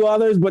a few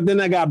others, but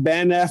then I got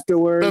banned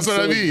afterwards. That's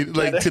what I mean.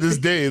 Like to this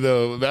day,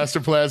 though,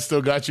 Master Plan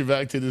still got you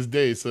back to this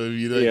day. So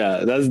you know,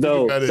 yeah, that's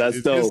dope.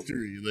 That's dope.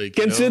 History. Like,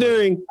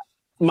 considering. You know,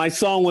 my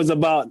song was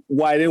about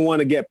why I didn't want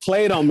to get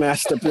played on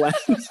Master Plan.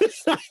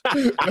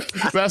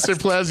 Master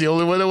Plan's the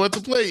only one that wants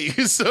to play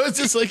you. So it's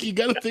just like, you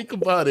got to think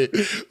about it.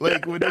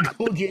 Like when the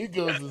whole game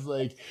goes, it's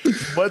like,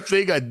 one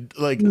thing I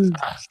like,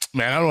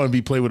 man, I don't want to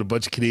be playing with a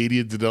bunch of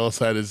Canadians, and all of a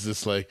sudden it's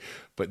just like,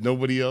 but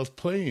nobody else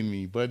playing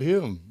me but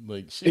him.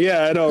 Like, shit.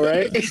 Yeah, I know,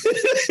 right?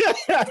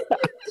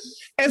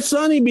 It's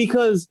funny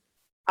because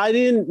I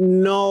didn't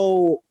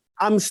know,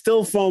 I'm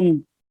still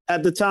from,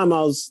 at the time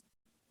I was,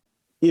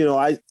 you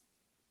know,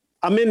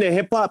 I'm in the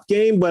hip hop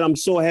game, but I'm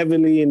so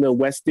heavily in the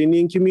West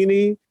Indian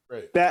community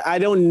that I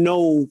don't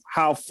know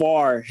how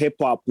far hip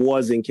hop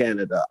was in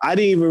Canada. I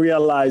didn't even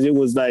realize it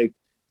was like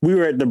we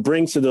were at the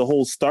brinks of the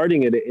whole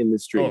starting of the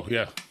industry. Oh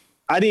yeah,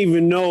 I didn't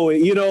even know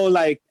it. You know,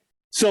 like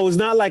so it's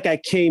not like I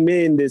came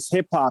in this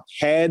hip hop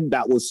head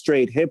that was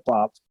straight hip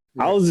hop.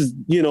 Right. I was,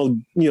 you know,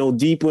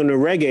 deep in the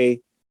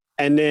reggae,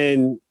 and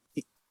then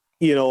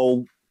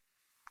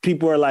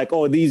people are like,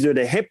 "Oh, these are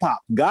the hip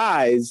hop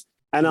guys."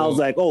 And I was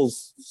like, oh,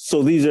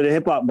 so these are the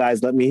hip hop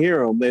guys. Let me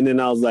hear them. And then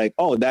I was like,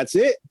 oh, that's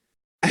it.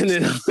 And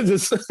then I was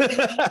just.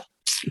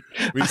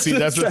 We see,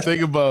 that's the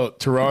thing about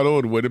Toronto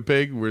and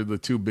Winnipeg were the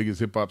two biggest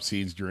hip hop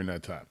scenes during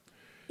that time.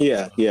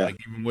 Yeah, yeah. Like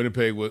even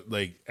Winnipeg was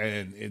like,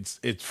 and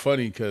it's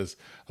funny because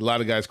a lot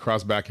of guys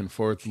cross back and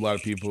forth. A lot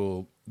of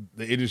people,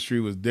 the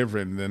industry was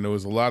different. And then there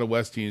was a lot of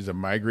West Indians that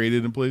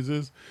migrated in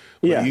places.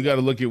 But you got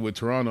to look at with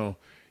Toronto.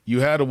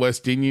 You had a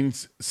West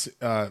Indians,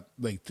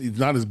 like it's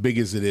not as big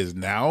as it is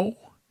now.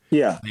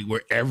 Yeah, like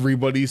where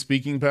everybody's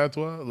speaking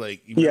patois.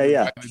 Like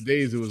back in the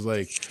days, it was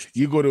like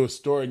you go to a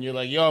store and you're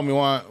like, "Yo, we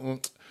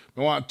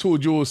want 2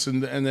 juice,"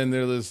 and then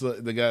there's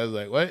the guy's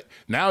like, "What?"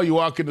 Now you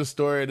walk in the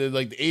store and then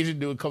like the Asian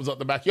dude comes out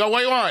the back, "Yo,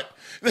 what you want?"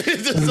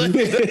 It's just like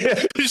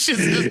this shit's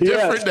just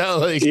different now.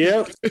 Like,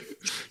 you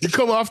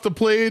come off the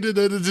plane and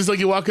then it's just like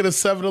you walk in a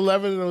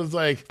 7-Eleven and it was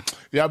like,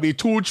 "Yeah, I'll be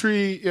 2,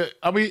 3. Yeah,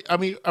 I'll be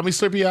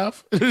Slurpee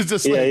half." It's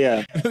just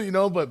like, you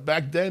know. But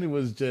back then it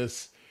was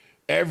just.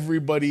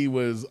 everybody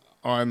was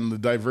on the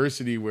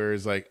diversity where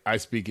it's like, I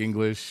speak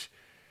English,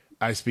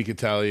 I speak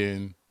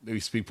Italian, we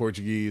speak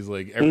Portuguese,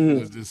 like everyone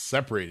was just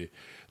separated.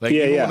 Like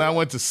when I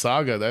went to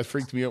Saga, that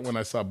freaked me out when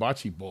I saw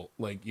Bocce Bolt,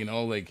 like,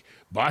 like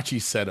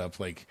Bocce setup.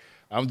 Like,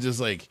 I'm just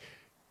like,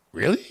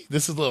 really?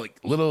 This is like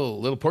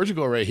little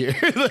Portugal right here.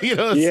 Like,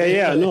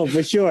 no,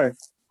 for sure.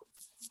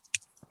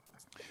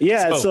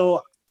 Yeah,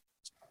 so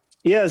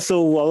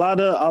a lot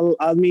of,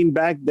 I mean,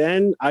 back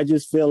then, I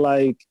just feel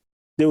like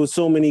there was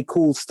so many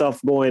cool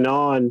stuff going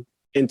on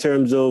in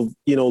terms of,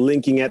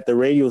 linking at the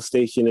radio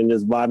station and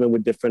just vibing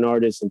with different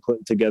artists and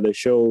putting together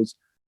shows.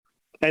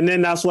 And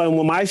then that's why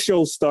when my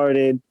show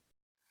started,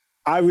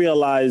 I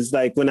realized,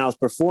 like, when I was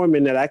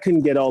performing, that I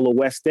couldn't get all the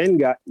West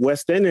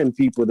End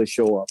people to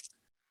show up.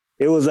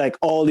 It was like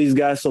all these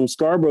guys from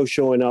Scarborough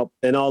showing up,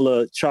 and all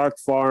the Chalk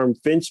Farm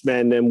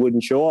Finchman them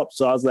wouldn't show up.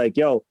 So I was like,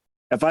 yo,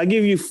 if I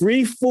give you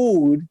free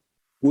food,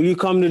 will you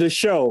come to the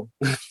show?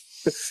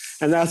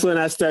 And that's when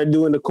I started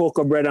doing the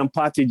cocoa bread and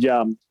patty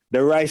jam,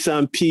 the rice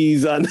and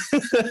peas. I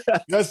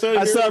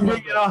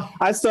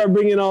started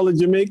bringing all the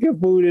Jamaican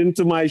food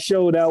into my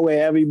show. That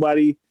way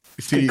everybody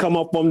could come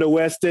up from the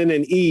West End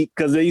and eat,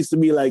 because they used to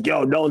be like,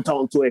 yo,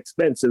 downtown too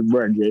expensive,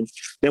 brethren.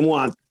 They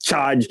want to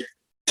charge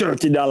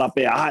 $30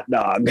 for a hot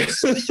dog.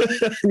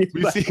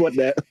 Like, what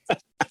the?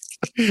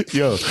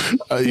 Yo,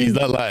 he's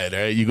not lying,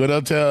 right? You go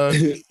downtown,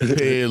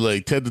 pay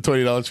like $10 to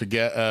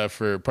 $20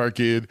 for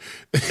parking.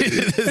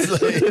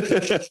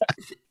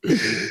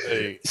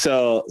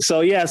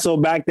 So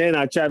back then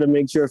I tried to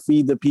make sure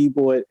feed the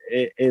people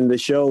in the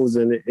shows,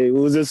 and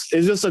it's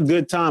just a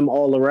good time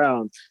all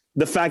around.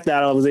 The fact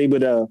that I was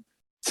able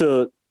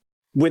to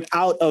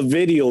without a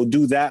video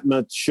do that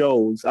much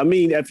shows. I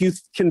mean, if you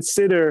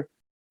consider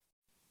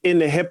in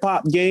the hip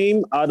hop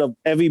game, out of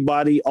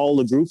everybody, all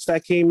the groups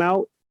that came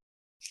out,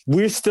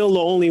 we're still the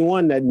only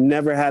one that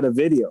never had a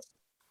video.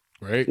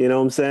 Right. You know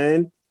what I'm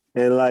saying?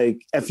 And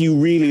like, if you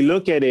really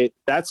look at it,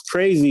 that's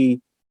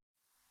crazy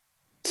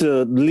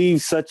to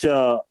leave such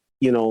a,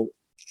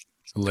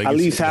 legacy at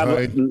least have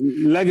a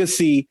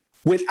legacy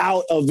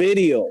without a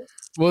video.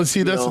 Well,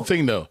 see, that's the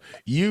thing though.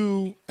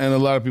 You, and a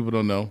lot of people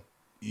don't know,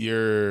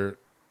 you're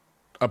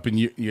up in,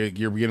 you're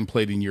getting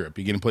played in Europe,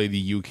 you're getting played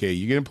in the UK,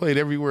 you're getting played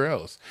everywhere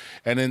else.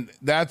 And then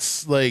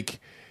that's like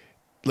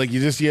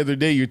you just the other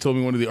day, you told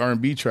me one of the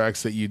R&B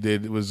tracks that you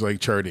did was like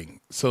charting.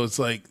 So it's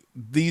like,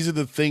 these are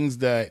the things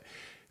that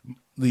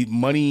the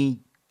money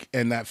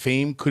and that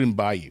fame couldn't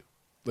buy you.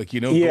 Like,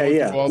 going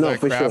through all that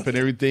crap and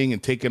everything,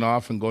 and taking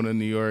off and going to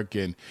New York,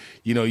 and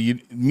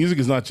music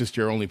is not just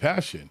your only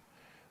passion.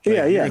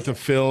 Like, you're into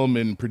film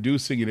and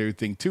producing and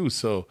everything too.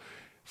 So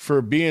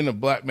for being a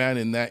black man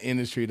in that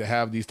industry, to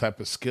have these type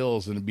of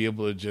skills and to be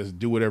able to just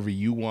do whatever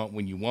you want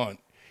when you want,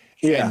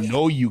 and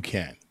know you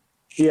can.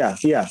 Yeah.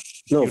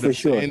 No, for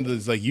sure. And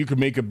it's like, you can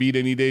make a beat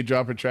any day,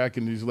 drop a track,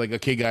 and he's like,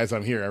 okay, guys,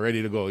 I'm here. I'm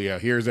ready to go. Yeah,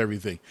 here's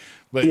everything.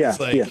 But it's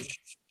like,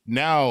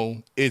 now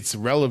it's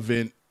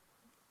relevant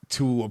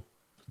to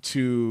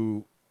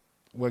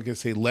what can I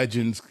say,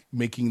 legends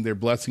making their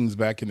blessings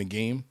back in the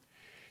game.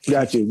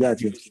 Got you. That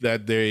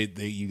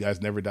you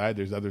guys never died.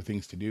 There's other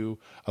things to do.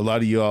 A lot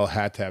of you all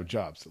had to have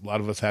jobs. A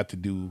lot of us had to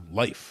do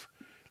life.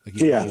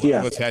 Like, a lot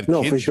of us had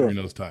kids during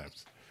those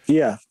times.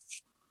 Yeah.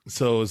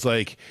 So it's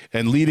like,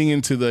 and leading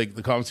into the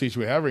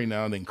conversation we have right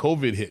now, and then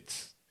COVID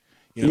hits.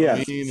 You know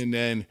what I mean? And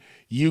then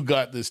you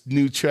got this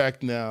new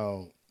track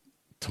now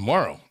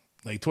tomorrow,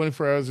 like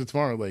 24 hours of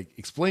tomorrow. Like,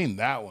 explain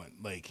that one.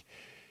 Like,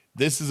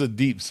 this is a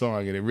deep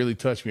song, and it really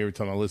touched me every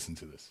time I listen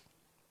to this.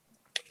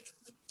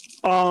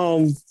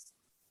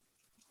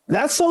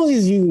 That song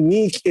is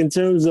unique in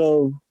terms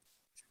of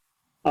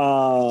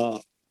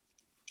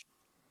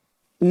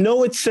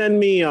Know It sent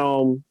me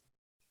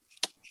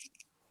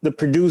the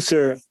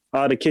producer,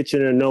 the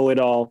Kitchener Know It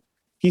All.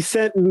 He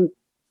sent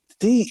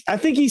I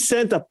think he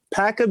sent a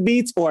pack of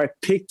beats, or I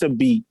picked a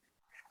beat.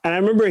 And I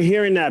remember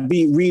hearing that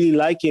beat, really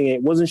liking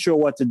it, wasn't sure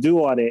what to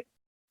do on it.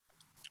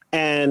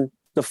 And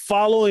the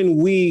following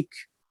week,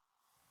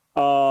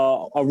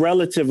 a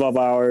relative of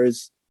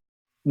ours,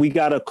 we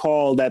got a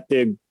call that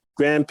their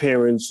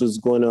grandparents was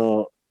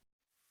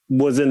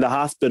in the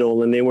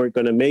hospital and they weren't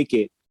going to make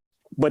it,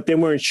 but they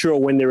weren't sure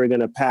when they were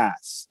going to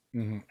pass.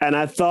 Mm-hmm. And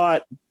I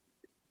thought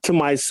to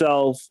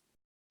myself,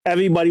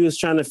 everybody was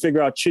trying to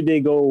figure out, should they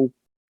go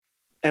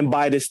and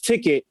buy this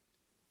ticket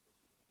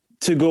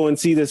to go and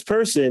see this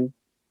person?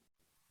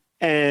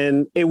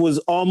 And it was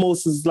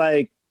almost as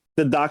like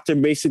the doctor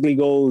basically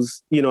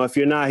goes, if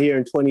you're not here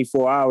in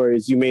 24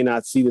 hours, you may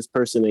not see this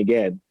person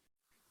again.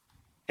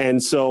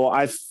 And so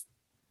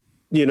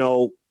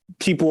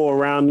people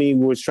around me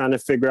was trying to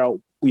figure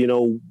out,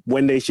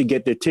 when they should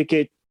get their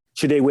ticket.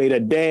 Should they wait a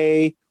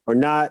day or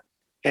not?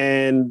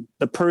 And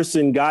the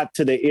person got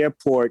to the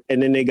airport,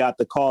 and then they got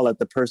the call that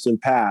the person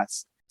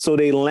passed. So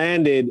they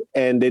landed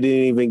and they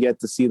didn't even get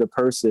to see the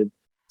person.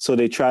 So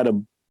they try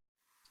to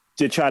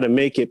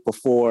make it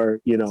before,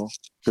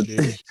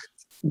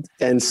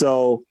 and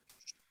so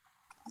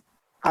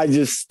I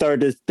just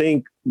started to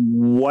think,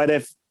 what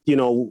if,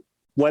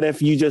 what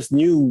if you just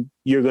knew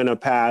you're going to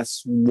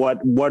pass? What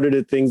are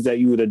the things that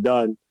you would have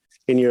done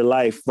in your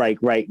life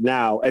right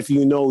now? If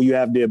you know you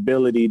have the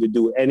ability to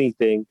do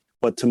anything,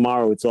 but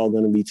tomorrow it's all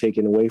going to be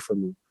taken away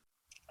from you.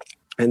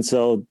 And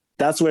so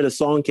that's where the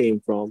song came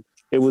from.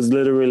 It was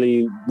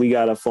literally, we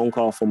got a phone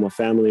call from a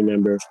family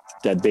member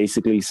that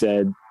basically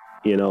said,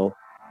 you know,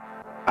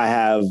 I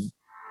have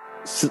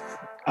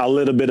a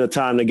little bit of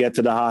time to get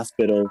to the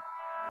hospital,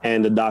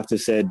 and the doctor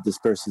said this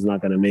person's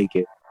not going to make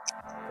it.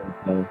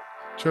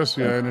 Trust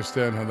me, I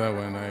understand how that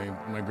went.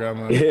 My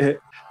grandma,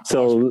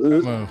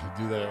 grandma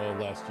do that all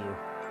last year.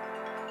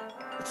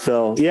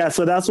 So yeah,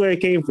 so that's where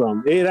it came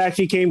from. It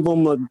actually came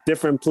from a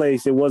different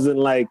place. It wasn't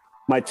like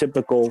my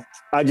typical.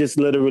 I just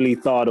literally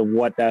thought of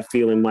what that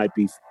feeling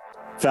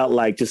felt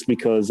like, just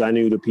because I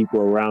knew the people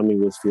around me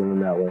was feeling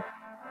that way.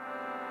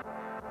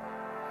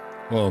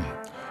 Well,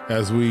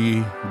 as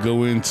we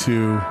go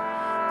into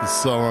the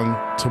song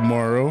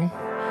Tomorrow,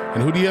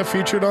 and who do you have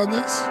featured on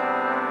this?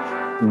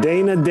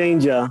 Dana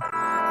Danger.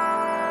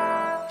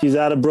 She's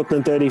out of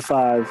Brooklyn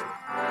 35.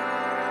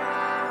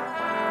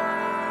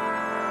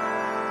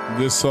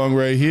 This song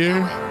right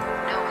here,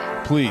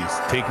 please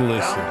take a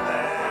listen.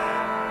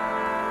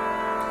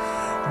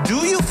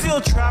 Do you feel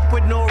trapped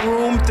with no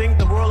room? Think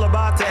the world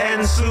about to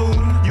end soon?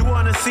 You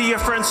wanna see your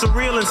friends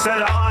surreal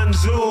instead of on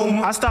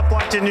Zoom? I stopped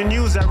watching the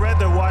news, I'd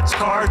rather watch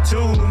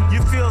cartoon.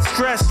 You feel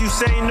stressed, you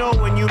say no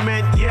when you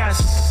meant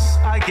yes.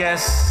 I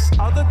guess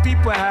other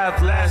people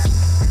have less.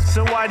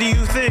 So why do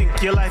you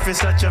think your life is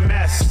such a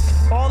mess?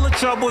 All the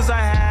troubles I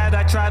had,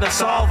 I try to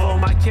solve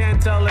them. I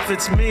can't tell if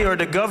it's me or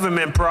the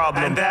government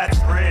problem. And that's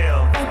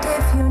real. But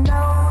if you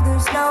know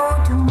there's no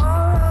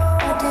tomorrow,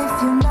 but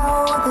if you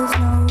know there's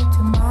no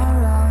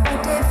tomorrow,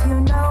 but if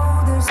you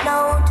know there's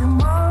no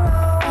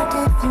tomorrow, but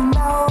if you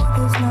know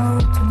there's no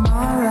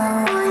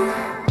tomorrow,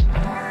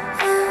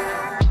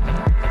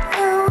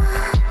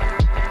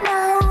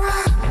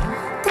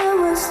 there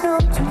was no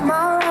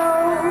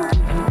tomorrow,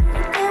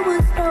 there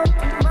was no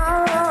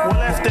tomorrow.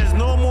 Well, if there's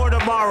no more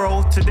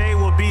tomorrow, today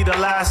will be the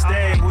last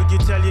day. Would you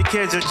tell your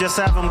kids or just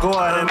have them go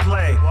out and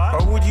play?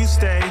 Or would you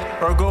stay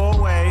or go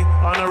away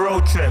on a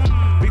road trip?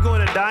 We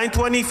going to die in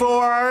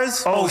 24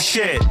 hours? Oh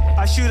shit.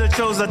 I should have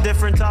chose a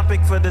different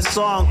topic for this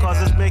song,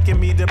 cause it's making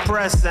me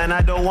depressed and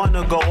I don't want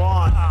to go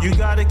on. You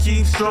gotta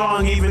keep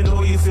strong even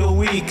though you feel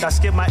weak. I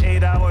skip my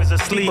 8 hours of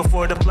sleep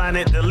before the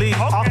planet delete.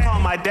 I'll call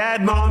my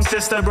dad, mom,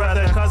 sister,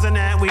 brother, cousin,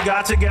 aunt, we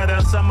got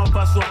together. Some of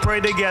us will pray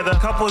together,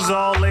 couples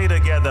all lay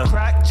together.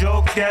 Crack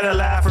jokes, get a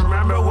laugh,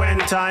 remember when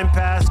time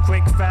passed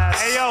quick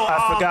fast. Hey, yo,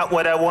 I forgot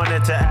what I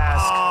wanted to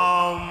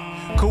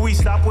ask. Could we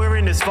stop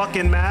wearing this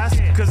fucking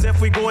mask? Cause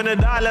if we going to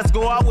die, let's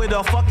go out with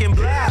a fucking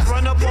blast.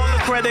 Run up on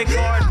the credit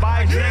card,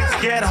 buy drinks,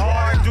 get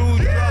hard, do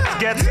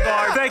drugs, get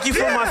scarred. Thank you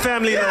for my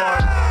family, Lord.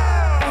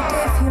 But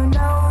if you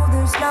know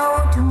there's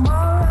no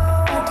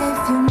tomorrow, but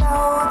if you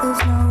know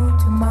there's no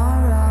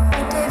tomorrow,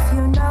 but if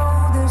you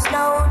know there's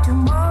no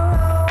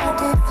tomorrow,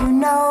 but if you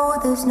know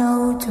there's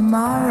no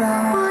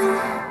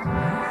tomorrow.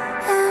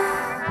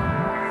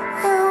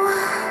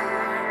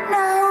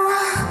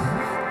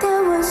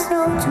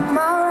 No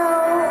tomorrow.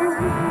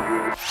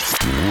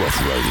 Rough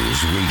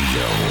Riders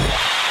Radio.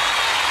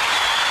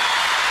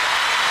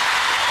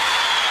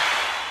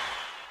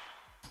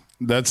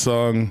 That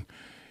song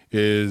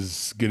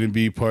is going to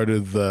be part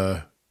of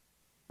the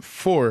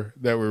 4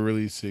 that we're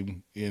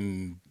releasing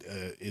in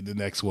the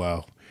next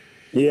while.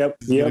 Yep.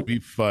 It's going to be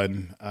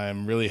fun.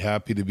 I'm really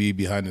happy to be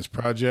behind this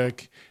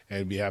project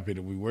and be happy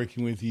to be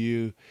working with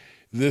you.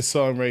 This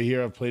song right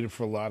here, I've played it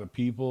for a lot of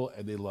people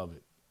and they love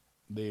it.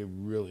 They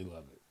really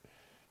love it.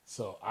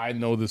 So I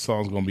know this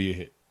song's going to be a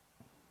hit.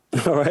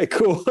 All right,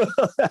 cool.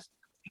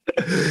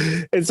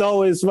 It's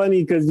always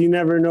funny because you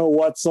never know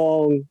what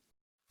song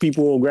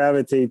people will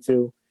gravitate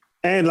to.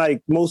 And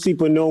like most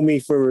people know me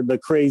for the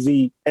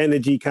crazy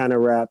energy kind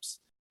of raps.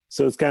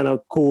 So it's kind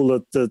of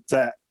cool to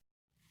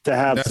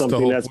have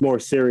something that's more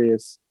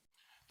serious.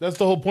 That's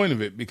the whole point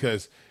of it,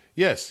 because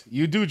yes,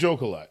 you do joke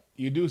a lot.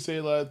 You do say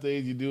a lot of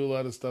things. You do a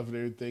lot of stuff and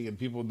everything, and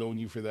people have known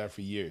you for that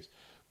for years.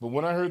 But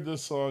when I heard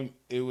this song,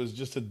 it was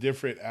just a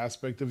different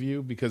aspect of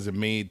you because it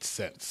made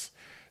sense.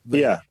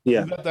 Yeah.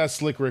 You got that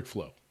slick Rick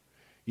flow.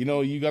 You know,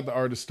 you got the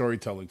artist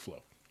storytelling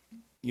flow.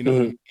 You know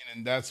what I mean?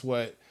 And that's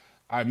what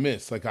I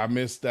miss. Like, I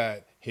miss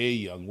that, hey,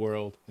 young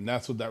world. And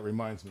that's what that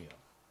reminds me of.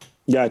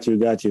 Got you.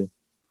 You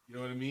know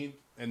what I mean?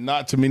 And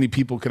not too many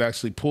people could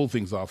actually pull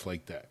things off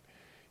like that.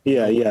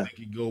 Yeah. They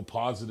could go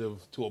positive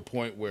to a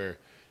point where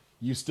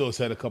you still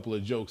said a couple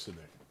of jokes in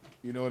there.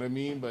 You know what I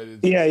mean? But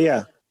it's,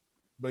 yeah.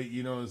 But,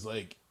 you know, it's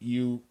like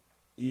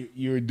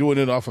you're doing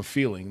it off a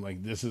feeling.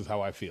 Like, this is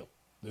how I feel.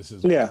 This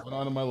is what's going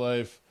on in my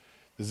life.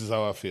 This is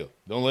how I feel.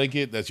 Don't like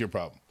it? That's your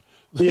problem.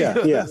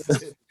 Yeah.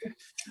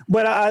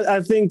 But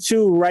I think,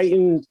 too,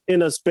 writing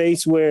in a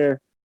space where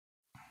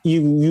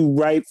you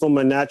write from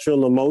a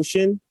natural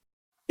emotion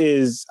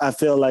is, I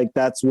feel like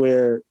that's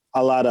where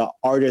a lot of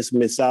artists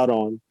miss out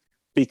on,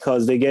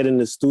 because they get in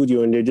the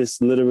studio and they're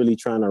just literally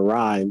trying to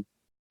rhyme.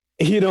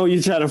 You know,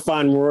 you're trying to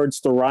find words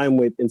to rhyme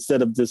with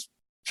instead of just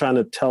trying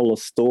to tell a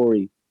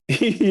story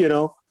you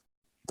know?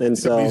 And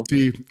so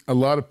see, a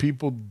lot of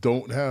people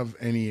don't have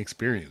any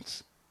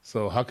experience.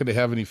 So how could they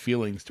have any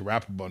feelings to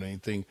rap about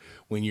anything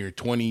when you're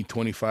 20,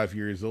 25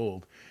 years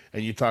old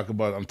and you talk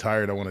about, I'm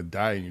tired, I want to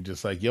die. And you're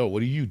just like, yo,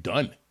 what have you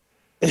done?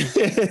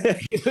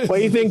 why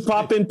do you think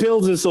popping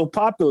pills is so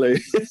popular?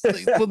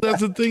 Well,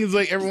 that's the thing. It's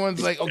like,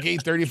 everyone's like, okay,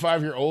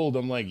 35-year-old.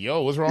 I'm like,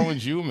 yo, what's wrong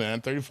with you,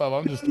 man? 35,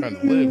 I'm just trying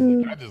to live.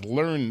 Like, I just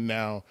learned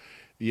now,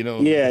 you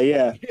know.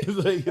 Yeah.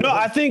 Like, No,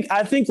 I think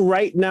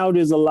right now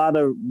there's a lot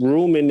of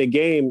room in the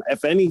game.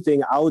 If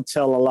anything, I would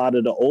tell a lot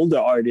of the older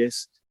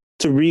artists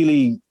to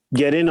really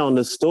get in on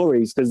the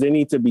stories because they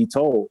need to be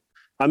told.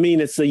 I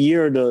mean, it's a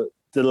year, the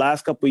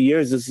last couple of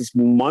years, this is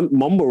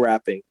mumble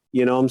rapping,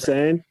 you know what I'm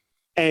saying?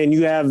 And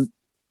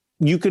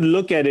you could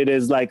look at it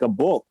as like a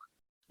book.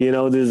 You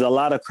know, there's a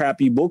lot of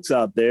crappy books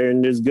out there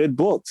and there's good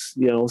books,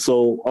 you know,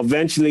 so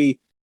eventually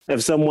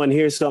if someone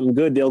hears something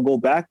good, they'll go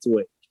back to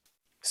it.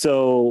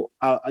 So,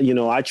 you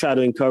know, I try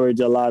to encourage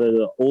a lot of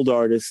the older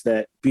artists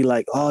that be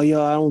like, oh,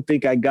 yo, I don't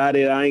think I got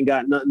it. I ain't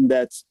got nothing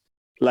that's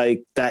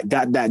like that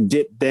got that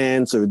dip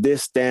dance or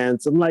this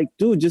dance. I'm like,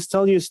 dude, just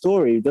tell your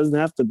story. It doesn't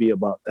have to be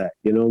about that.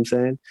 You know what I'm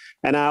saying?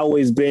 And I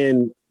always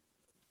been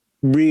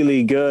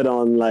really good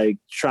on like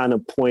trying to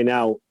point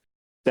out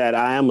that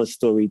I am a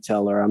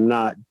storyteller. I'm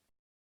not,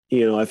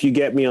 you know, if you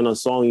get me on a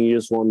song and you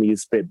just want me to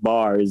spit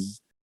bars,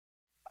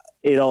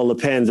 it all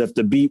depends. If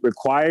the beat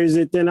requires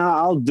it, then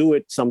I'll do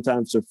it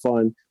sometimes for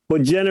fun.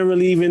 But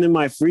generally, even in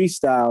my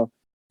freestyle,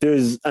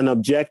 there's an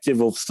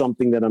objective of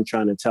something that I'm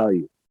trying to tell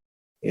you,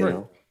 you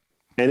know?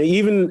 And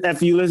even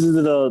if you listen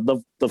to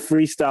the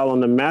freestyle on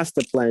the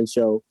Master Plan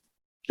show,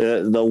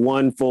 the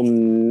one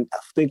from, I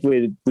think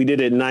we did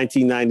it in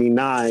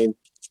 1999.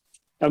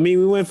 I mean,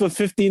 we went for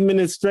 15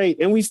 minutes straight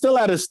and we still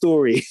had a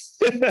story.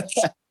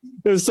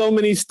 There's so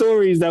many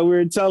stories that we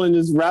were telling,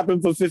 just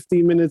rapping for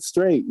 15 minutes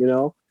straight, you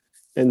know?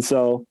 And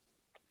so,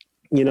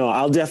 you know,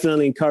 I'll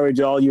definitely encourage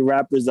all you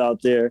rappers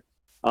out there,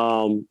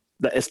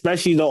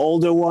 especially the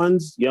older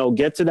ones, you know,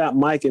 get to that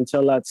mic and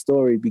tell that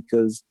story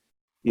because,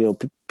 you know,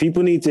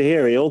 people need to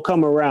hear it. It'll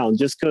come around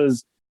just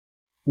because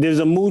there's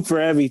a mood for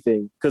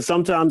everything. Because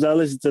sometimes I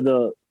listen to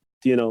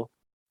the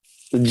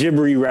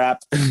gibbery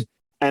rap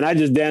and I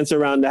just dance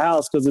around the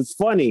house because it's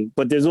funny,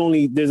 but there's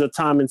a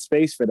time and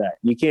space for that.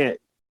 You can't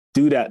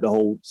do that the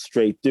whole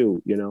straight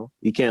through, you know?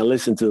 You can't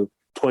listen to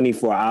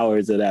 24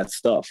 hours of that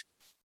stuff.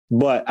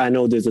 But I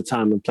know there's a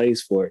time and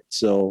place for it.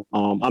 So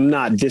I'm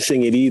not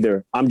dissing it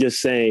either. I'm just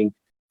saying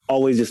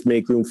always just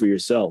make room for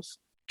yourself.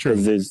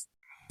 Because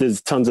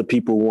there's tons of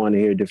people who want to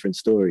hear different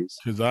stories.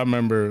 Because I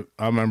remember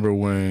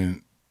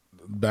when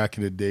back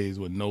in the days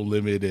when No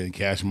Limit and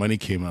Cash Money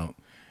came out,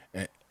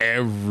 and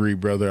every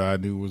brother I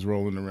knew was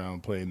rolling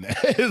around playing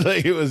that.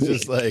 Like it was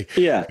just like,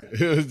 yeah,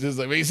 it was just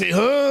like when you say,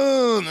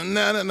 oh,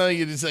 no,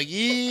 you're just like,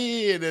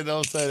 yeah, and then all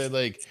of a sudden,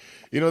 like,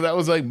 you know, that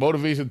was like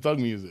motivation thug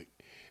music.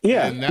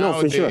 Yeah, and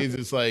nowadays sure.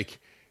 It's like,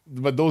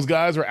 but those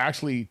guys are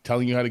actually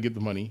telling you how to get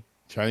the money,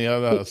 telling you how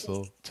to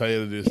hustle, telling you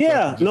how to do stuff.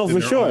 Yeah, no,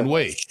 for sure. Own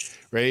way,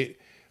 right?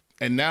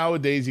 And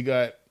nowadays you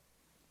got,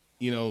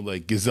 you know,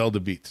 like Griselda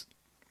beats,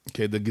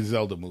 okay, the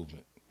Griselda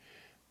movement.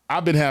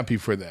 I've been happy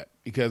for that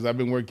because I've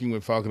been working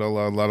with Falcon a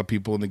lot of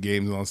people in the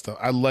games and all that stuff.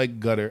 I like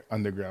gutter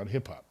underground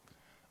hip hop.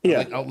 Yeah,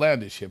 I like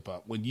outlandish hip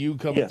hop. When you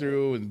come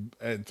through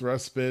and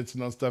thrust spits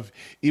and all stuff,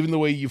 even the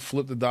way you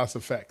flip the DOS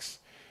effects.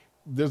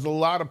 There's a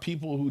lot of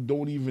people who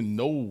don't even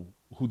know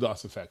who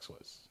DOS Effects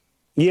was.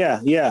 Yeah.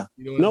 You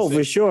know no,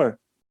 for sure.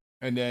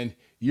 And then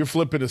you're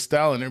flipping a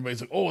style and everybody's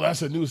like, oh,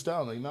 that's a new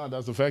style. Like, no,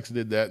 DOS Effects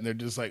did that. And they're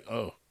just like,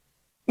 oh.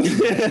 And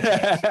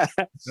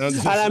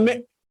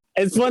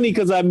it's funny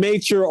because I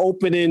made sure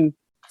opening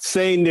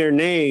saying their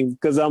name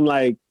because I'm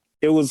like,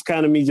 it was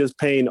kind of me just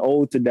paying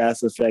ode to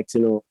DOS Effects,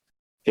 you know,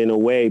 in a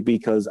way,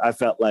 because I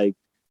felt like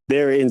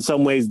they're in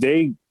some ways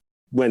they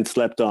went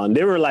slept on.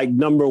 They were like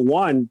number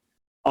one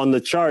on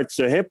the charts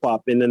for hip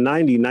hop in the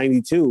 90,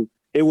 92.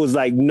 It was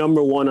like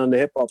number one on the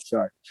hip hop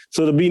chart.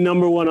 So to be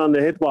number one on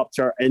the hip hop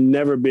chart and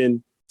never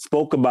been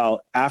spoke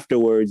about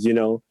afterwards, you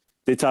know,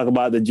 they talk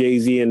about the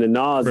Jay-Z and the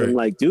Nas. Right. I'm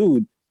like,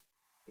 dude,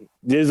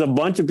 there's a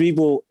bunch of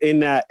people in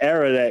that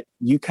era that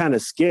you kind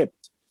of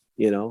skipped,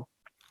 you know,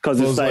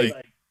 because it's like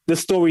the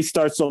story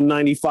starts on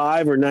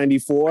 95 or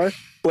 94,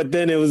 but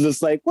then it was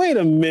just like, wait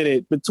a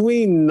minute,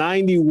 between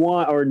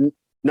 91 or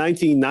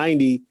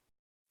 1990,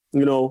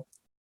 you know,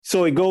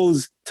 so it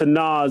goes to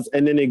Nas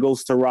and then it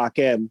goes to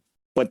Rakim,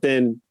 but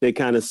then they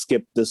kind of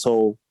skip this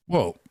whole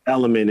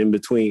element in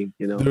between,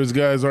 you know. There's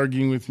guys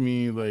arguing with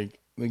me like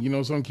you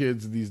know, some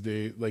kids these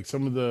days, like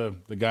some of the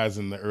guys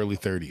in the early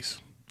 30s.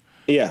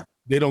 Yeah.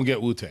 They don't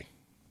get Wu-Tang.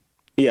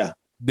 Yeah.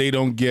 They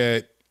don't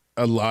get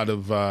a lot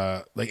of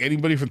like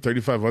anybody from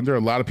 35 under, a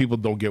lot of people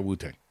don't get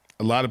Wu-Tang.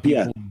 A lot of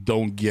people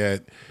don't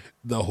get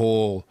the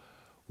whole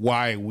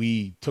why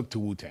we took to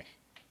Wu-Tang.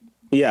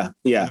 Yeah.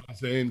 You know what I'm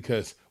saying?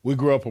 Because we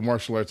grew up with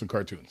martial arts and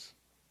cartoons.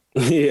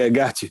 Yeah,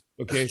 got you.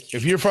 Okay.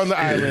 If you're from the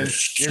island,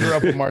 you grew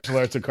up with martial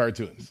arts and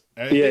cartoons.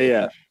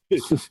 Yeah.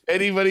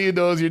 Anybody who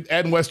knows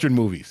and Western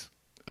movies.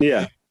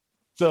 Yeah.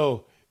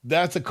 So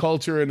that's a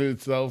culture in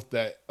itself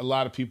that a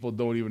lot of people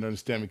don't even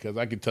understand, because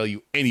I could tell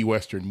you any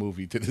Western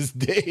movie to this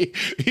day.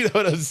 You know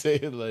what I'm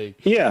saying?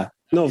 Like, yeah,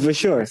 no, for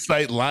sure.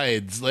 Sight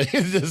lines, like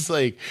it's just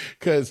like,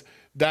 because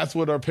that's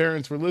what our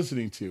parents were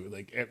listening to.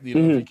 Like, you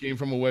know, if you came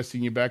from a West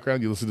Indian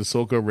background, you listen to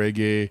soca,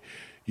 reggae,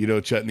 you know,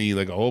 chutney,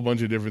 like a whole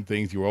bunch of different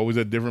things. You were always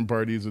at different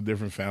parties with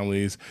different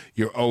families.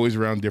 You're always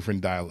around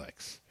different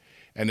dialects,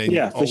 and then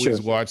you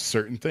always watch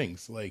certain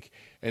things. Like,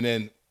 and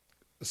then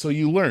so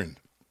you learned.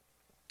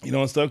 You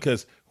know, and stuff,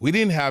 because we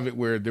didn't have it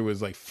where there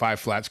was like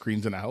 5 flat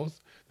screens in a house.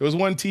 There was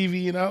one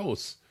TV in a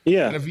house.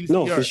 Yeah, and a VCR,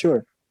 no, for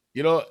sure.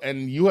 You know,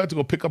 and you had to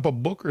go pick up a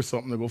book or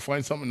something to go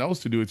find something else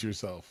to do with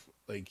yourself.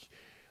 Like,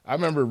 I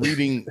remember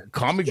reading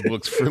comic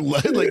books for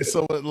like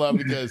so long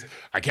because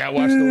I can't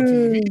watch no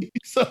TV.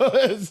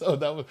 So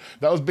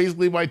that was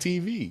basically my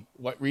TV,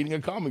 reading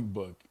a comic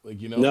book. Like,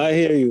 you know. No, I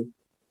hear you.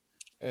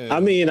 And,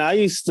 I mean, I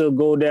used to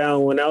go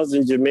down when I was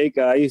in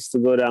Jamaica. I used to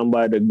go down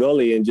by the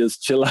gully and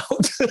just chill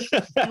out. You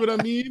know what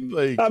I mean?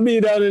 Like, I'd be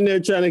down in there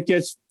trying to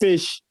catch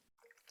fish,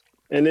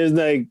 and there's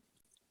like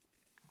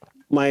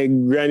my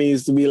granny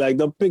used to be like,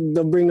 "Don't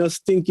bring no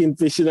stinking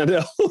fish in the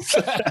house."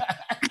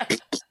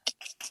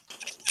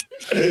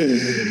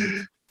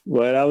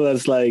 But I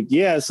was like,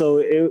 yeah.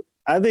 So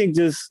I think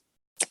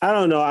I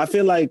don't know. I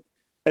feel like,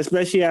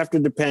 especially after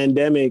the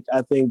pandemic,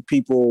 I think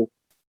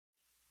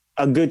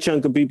a good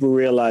chunk of people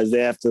realize they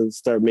have to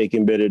start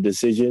making better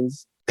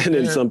decisions. And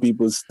then some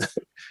people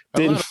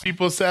a lot of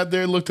people sat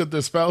there, looked at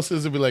their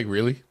spouses and be like,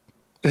 really?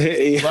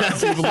 A lot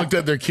of people looked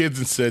at their kids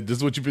and said, this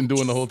is what you've been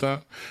doing the whole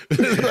time?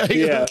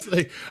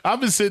 Like, I've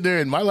been sitting there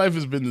and my life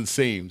has been the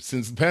same.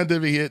 Since the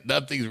pandemic hit,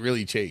 nothing's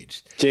really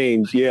changed.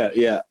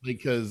 Yeah.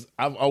 Because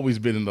I've always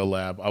been in the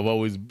lab. I've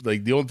always,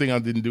 like, the only thing I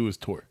didn't do is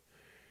tour.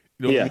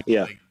 You know what I mean?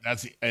 Yeah. Like,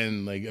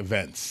 like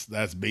events.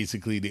 That's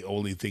basically the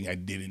only thing I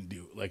didn't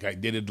do. Like, I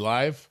did it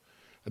live.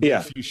 I did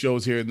a few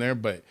shows here and there,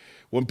 but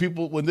when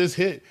this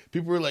hit,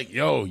 people were like,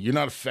 yo, you're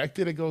not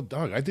affected? I go,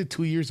 dog, I did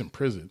 2 years in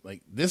prison.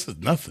 Like, this is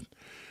nothing.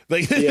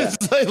 Like,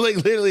 it's like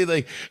literally,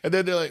 like, and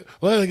then they're like,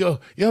 well, I go,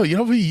 yo, you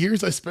know how many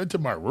years I spent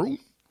in my room?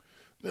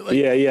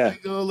 Like, I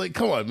go, like,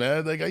 come on,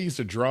 man. Like, I used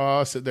to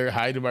draw, sit there,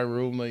 hide in my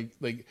room.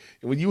 Like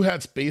when you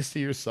had space to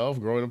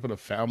yourself, growing up in a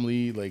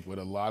family, like with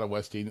a lot of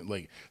West Indian,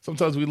 like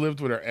sometimes we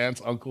lived with our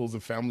aunts, uncles,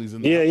 and families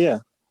in the house. Yeah.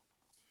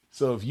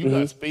 So if you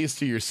got space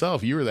to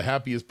yourself, you were the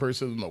happiest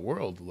person in the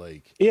world.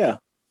 Like, yeah,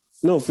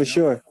 no, for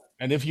sure.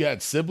 And if you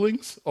had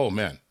siblings, oh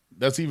man,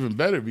 that's even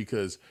better,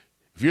 because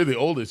if you're the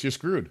oldest, you're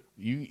screwed.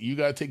 You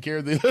got to take care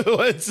of the other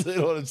ones. You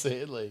know what I'm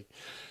saying? Like,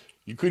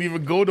 you couldn't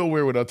even go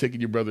nowhere without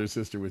taking your brother or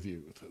sister with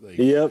you. Like,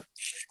 yep.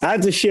 I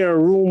had to share a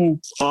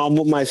room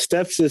with my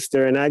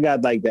stepsister, and I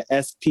got like the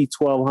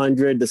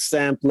SP1200, the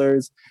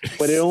samplers,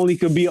 but it only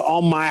could be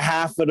on my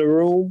half of the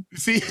room.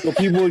 See? So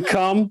people would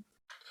come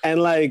and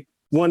like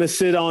want to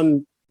sit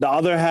on the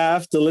other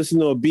half to listen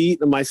to a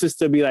beat, and my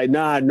sister would be like,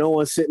 nah, no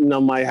one's sitting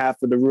on my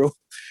half of the room.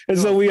 And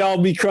so we all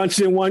be crunched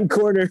in one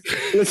corner,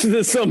 listening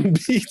to some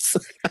beats.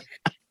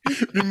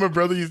 Me and my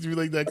brother used to be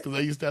like that, because I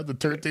used to have the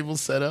turntable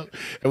set up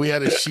and we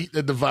had a sheet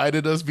that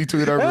divided us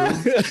between our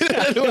rooms.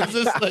 It was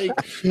just like,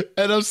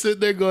 and I'm sitting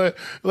there going,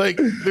 like,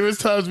 there was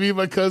times me and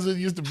my cousin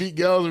used to beat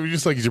gals and we're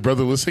just like, is your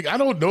brother listening? I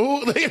don't know.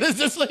 Like, it's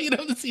just like, you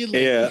know,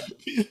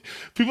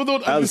 people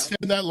don't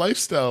understand that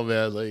lifestyle,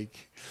 man. Like,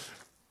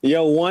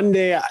 yo, one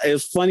day,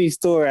 it's a funny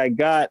story. I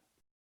got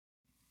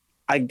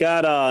a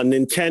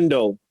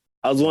Nintendo.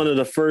 I was one of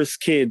the first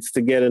kids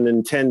to get a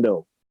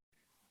Nintendo.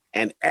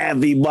 And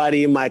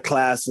everybody in my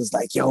class is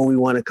like, yo, we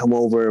want to come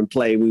over and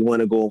play. We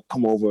want to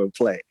come over and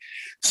play.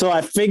 So I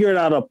figured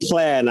out a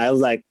plan. I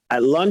was like,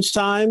 at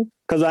lunchtime,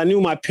 because I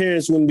knew my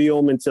parents wouldn't be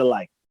home until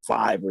like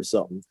 5 or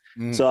something.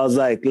 So I was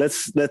like,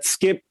 let's come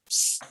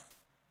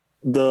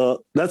over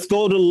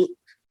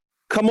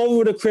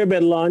to the crib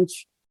at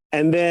lunch,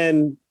 and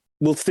then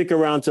we'll stick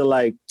around till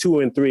like 2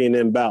 and 3 and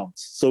then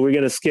bounce. So we're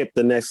going to skip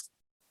the next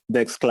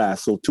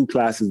class. So 2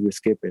 classes we're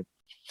skipping.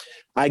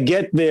 I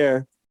get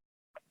there,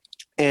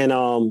 and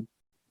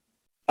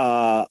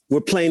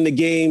we're playing the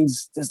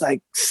games. There's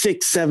like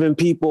 6, 7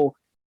 people.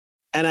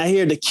 And I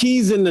hear the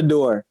keys in the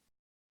door.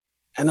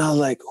 And I was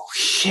like, oh,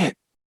 shit.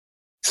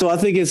 So I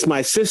think it's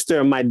my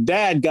sister. My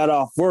dad got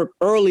off work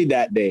early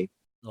that day.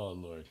 Oh,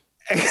 Lord.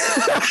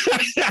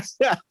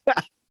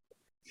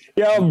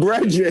 Yo,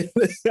 brethren.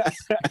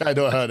 I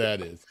know how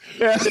that is.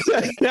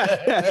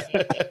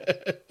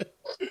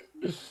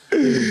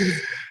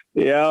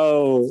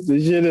 Yo,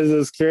 this shit is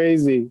just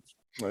crazy.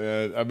 I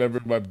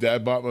remember my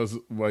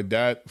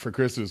dad for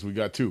Christmas, we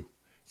got 2.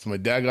 So my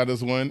dad got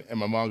us one and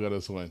my mom got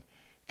us one,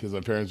 because my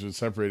parents were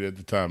separated at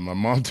the time. My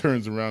mom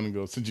turns around and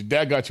goes, since your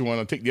dad got you one,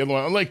 I'll take the other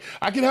one. I'm like,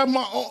 I can have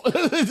my own.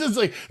 It's just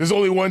like, there's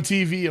only one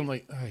TV. I'm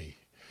like, hey.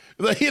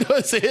 Like, you know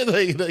what I'm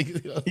saying? Like,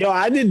 you know. Yo,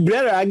 I did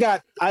better.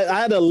 I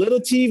had a little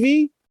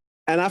TV,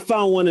 and I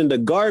found one in the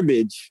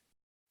garbage,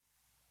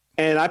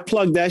 and I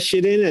plugged that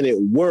shit in, and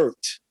it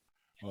worked.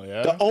 Oh,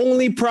 yeah? The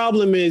only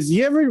problem is,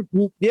 you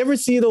ever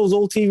see those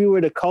old TV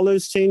where the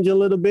colors change a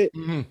little bit?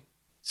 Mm-hmm.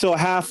 So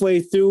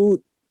halfway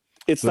through,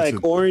 It's Listen,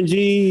 like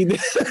orangey.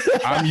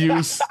 I'm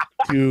used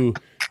to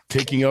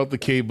taking out the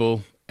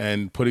cable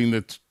and putting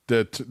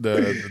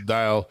the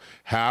dial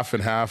half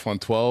and half on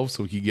 12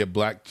 so we could get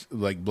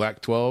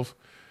black 12.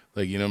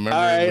 Like, you know, remember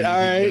All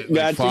right,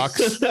 like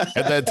Fox at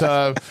that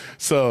time?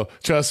 So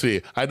trust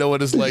me, I know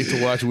what it's like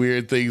to watch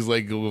weird things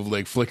like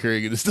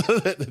flickering and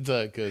stuff at the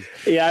time. Because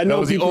I know that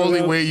was the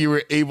only way you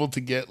were able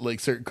to get like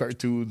certain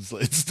cartoons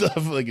and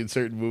stuff like in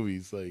certain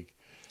movies. Like,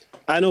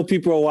 I know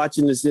people are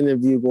watching this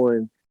interview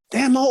going,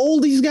 "Damn, how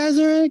old these guys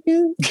are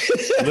again?"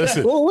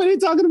 Listen, what are they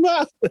talking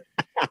about?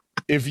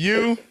 If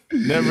you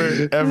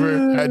never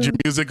ever had your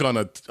music on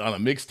a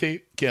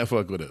mixtape, can't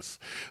fuck with us.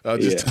 I'll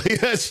just tell you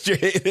that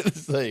straight.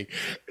 It's like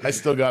I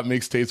still got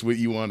mixtapes with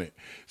you on it.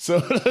 So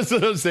that's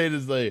what I'm saying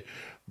is like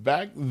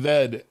back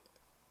then,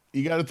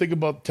 you got to think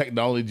about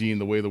technology and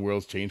the way the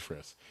world's changed for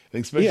us,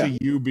 and especially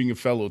you being a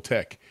fellow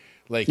tech,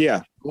 like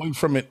going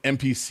from an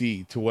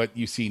MPC to what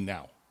you see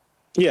now.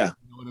 Yeah,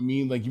 you know what I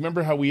mean. Like you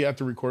remember how we had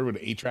to record with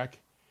an 8-track,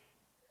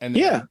 and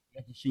then we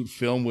had to shoot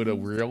film with a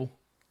reel.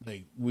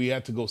 Like we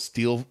had to go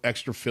steal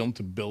extra film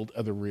to build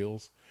other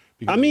reels.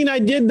 I mean, I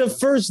did the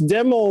first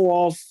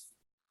demo of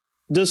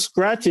the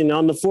scratching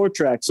on the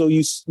 4-track. So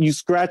you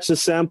scratch the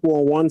sample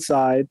on one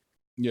side,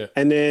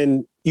 and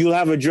then you'll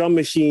have a drum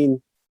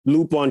machine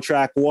loop on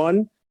track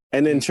 1,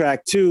 and then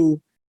track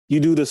 2, you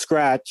do the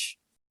scratch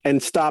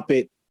and stop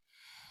it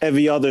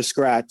every other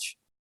scratch,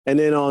 and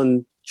then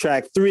on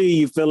track 3,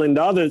 you fill in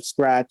the other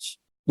scratch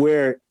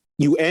where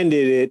you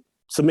ended it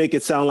to make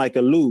it sound like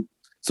a loop.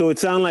 So it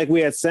sounded like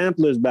we had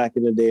samplers back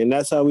in the day, and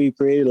that's how we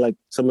created like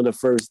some of the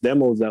first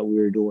demos that we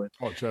were doing.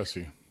 Oh, trust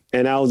you.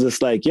 And I was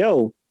just like,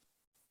 yo,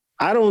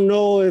 I don't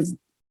know if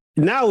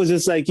now it's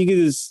just like you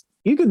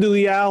could do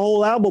your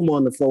whole album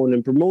on the phone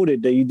and promote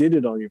it that you did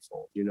it on your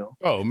phone, you know?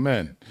 Oh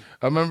man,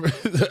 I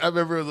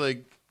remember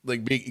like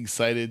being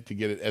excited to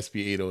get an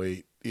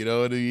SP808. You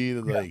know what I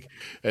mean? Like,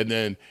 and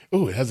then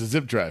it has a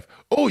zip drive.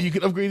 Oh, you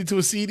can upgrade it to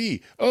a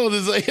CD. Oh,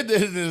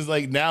 there's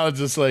like now it's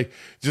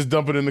just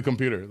dump it in the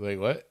computer. Like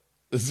what?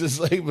 It's just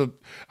like,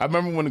 I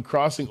remember when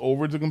crossing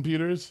over to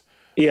computers,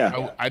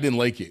 I didn't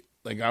like it.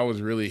 Like I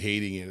was really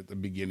hating it at the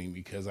beginning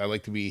because I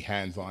like to be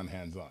hands-on.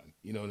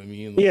 You know what I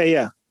mean?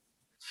 Like,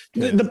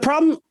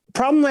 The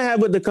problem I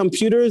had with the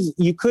computers,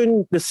 the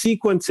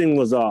sequencing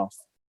was off.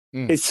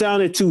 It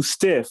sounded too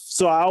stiff.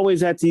 So I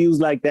always had to use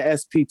like the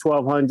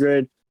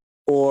SP1200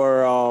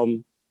 or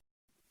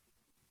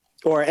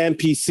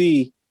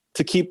MPC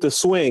to keep the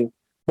swing.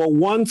 But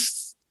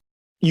once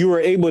you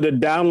were able to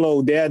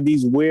download, they had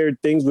these weird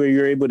things where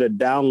you're able to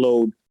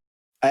download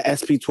a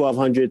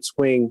SP1200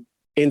 swing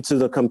into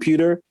the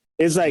computer.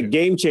 It's like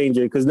game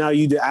changer because now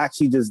you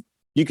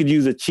could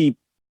use a cheap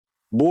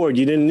board.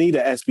 You didn't need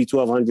a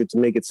SP1200 to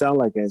make it sound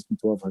like an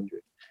SP1200.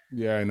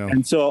 Yeah, I know.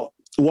 And so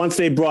once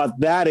they brought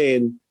that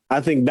in,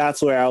 I think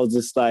that's where I was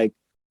just like,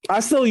 I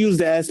still use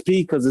the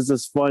SP because it's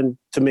just fun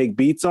to make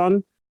beats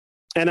on.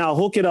 And I'll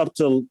hook it up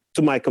to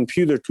my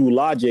computer through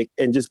Logic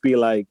and just be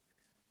like,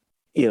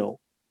 you know,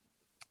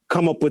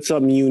 come up with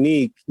something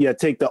unique. Yeah,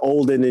 take the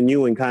old and the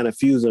new and kind of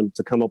fuse them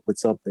to come up with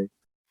something.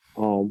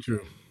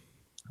 True.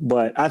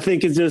 But I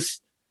think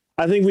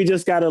we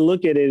just got to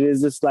look at it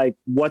as just like,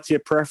 what's your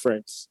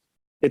preference?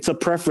 It's a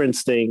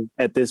preference thing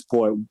at this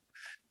point.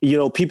 You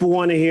know, people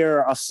want to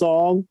hear a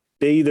song.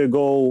 They either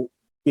go,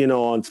 you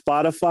know, on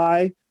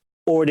Spotify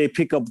or they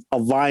pick up a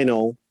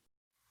vinyl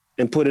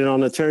and put it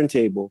on the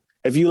turntable.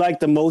 If you like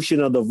the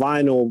motion of the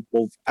vinyl,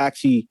 of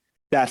actually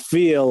that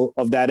feel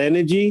of that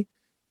energy,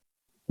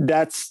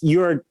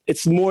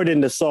 it's more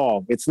than the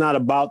song. It's not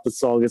about the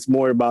song. It's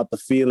more about the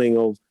feeling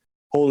of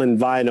holding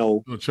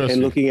vinyl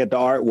and looking at the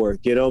artwork.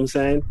 You know what I'm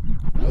saying?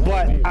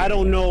 But I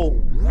don't know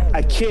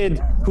a kid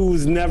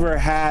who's never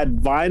had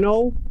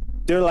vinyl.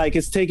 They're like,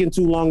 it's taking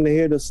too long to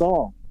hear the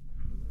song.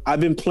 I've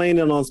been playing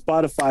it on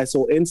Spotify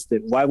so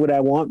instant. Why would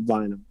I want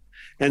vinyl?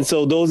 And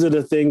so those are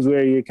the things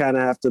where you kind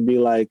of have to be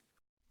like,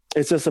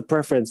 it's just a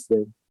preference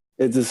thing.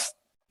 It's just,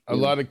 a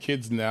lot of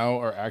kids now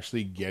are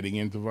actually getting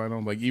into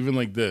vinyl. Like even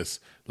like this.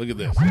 Look at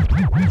this.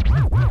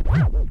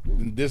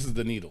 And this is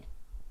the needle.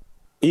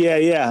 Yeah.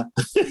 You know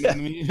what I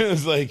mean?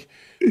 It's like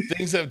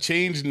things have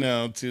changed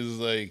now to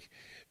like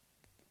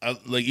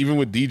even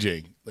with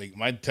DJing, like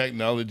my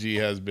technology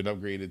has been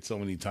upgraded so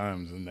many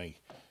times, and like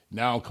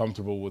now I'm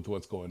comfortable with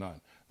what's going on.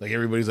 Like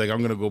everybody's like,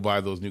 I'm gonna go buy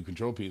those new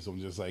control pieces. I'm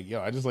just like,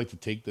 I just like to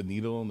take the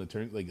needle and the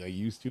turn like I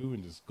used to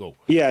and just go.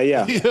 Yeah.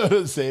 You know what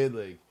I'm saying?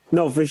 Like,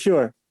 no, for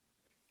sure.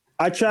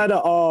 I try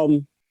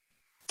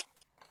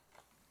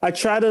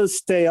to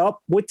stay up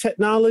with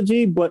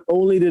technology, but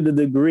only to the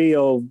degree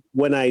of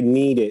when I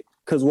need it.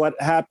 Because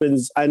what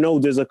happens, I know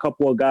there's a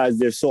couple of guys,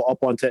 they're so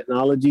up on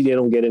technology, they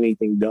don't get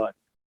anything done.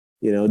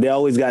 You know, they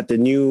always got the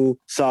new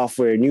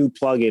software, new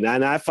plugin.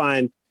 And I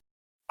find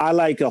I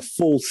like a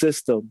full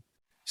system.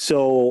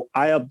 So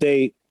I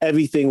update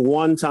everything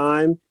one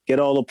time, get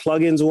all the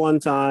plugins one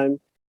time,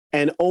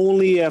 and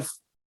only if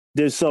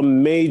there's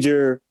some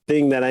major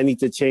thing that I need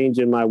to change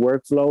in my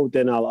workflow,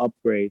 then I'll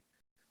upgrade.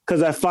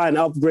 Because I find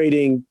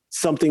upgrading,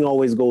 something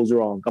always goes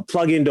wrong. A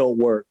plugin don't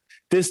work.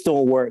 this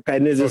don't work.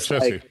 And it's just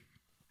like,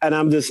 and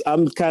I'm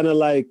kind of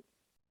like,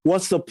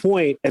 what's the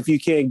point if you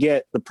can't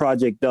get the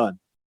project done?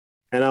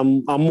 And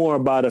I'm more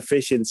about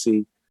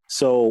efficiency.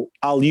 So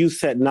I'll use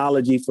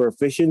technology for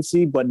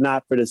efficiency, but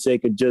not for the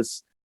sake of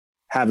just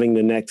having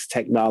the next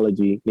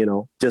technology, you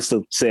know, just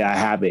to say I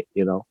have it,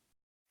 you know.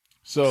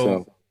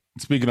 So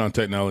speaking on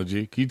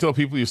technology, can you tell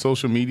people your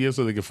social media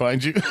so they can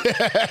find you?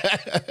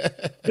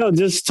 No,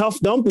 just Tough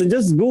Dumplin.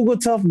 Just Google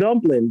Tough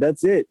Dumplin.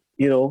 That's it.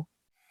 You know,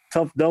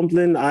 Tough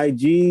Dumplin,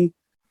 IG.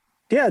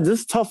 Yeah,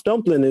 just Tough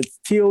Dumplin. It's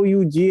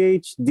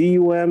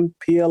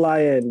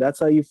TOUGHDUMPLIN. That's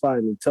how you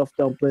find me, Tough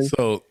Dumplin.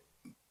 So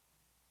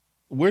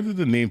where did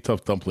the name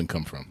Tough Dumplin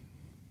come from?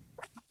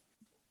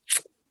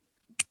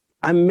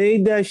 I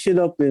made that shit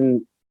up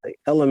in like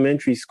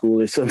elementary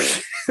school or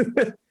something.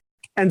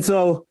 And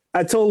so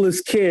I told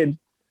this kid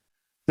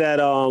that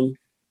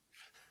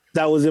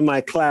that was in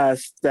my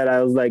class that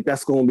I was like,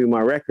 that's going to be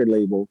my record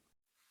label.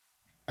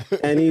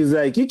 And he's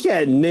like, you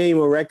can't name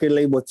a record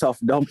label Tough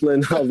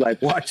Dumplin. I was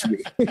like, watch me.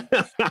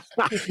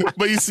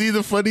 But you see,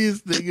 the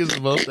funniest thing is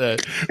about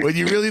that, when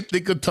you really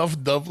think of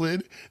Tough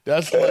Dumplin,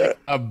 that's like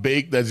a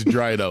bake that's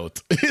dried out.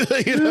 But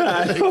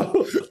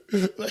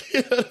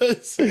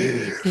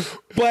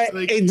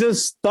it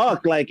just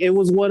stuck. Like, it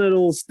was one of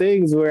those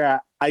things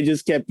where I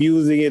just kept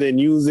using it.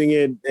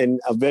 And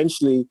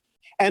eventually,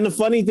 and the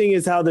funny thing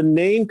is how the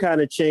name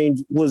kind of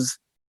changed was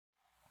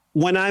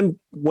when I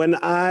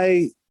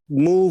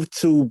moved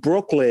to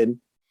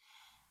Brooklyn,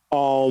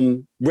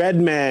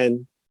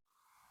 Redman,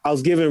 I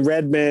was giving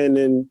Redman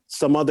and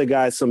some other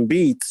guys some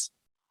beats.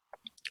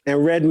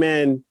 And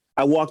Redman,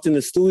 I walked in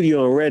the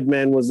studio and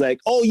Redman was like,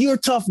 oh, you're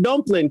Tough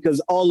Dumplin, because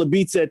all the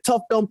beats said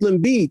Tough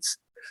Dumplin beats.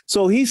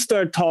 So he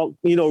started talking,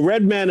 you know,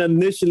 Redman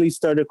initially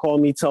started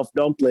calling me Tough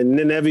Dumplin. And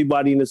then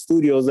everybody in the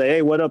studio was like,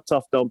 hey, what up,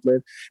 Tough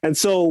Dumplin? And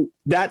so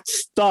that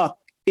stuck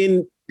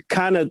in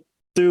kind of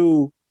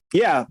through,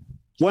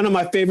 one of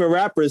my favorite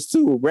rappers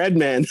too,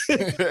 Redman,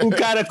 who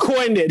kind of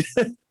coined it.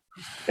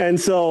 And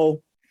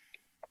so,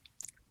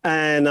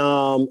 and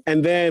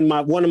then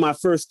one of my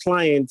first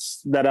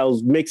clients that I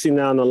was mixing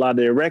down a lot of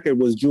their record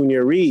was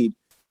Junior Reed.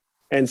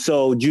 And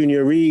so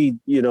Junior Reed,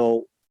 you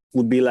know,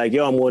 would be like,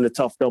 yo, I'm going to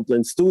Tough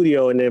Dumplin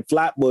studio. And then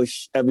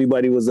Flatbush,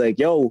 everybody was like,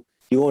 yo,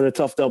 you going to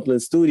Tough Dumplin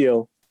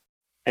studio?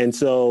 And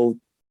so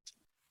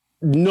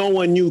no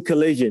one knew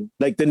Collision.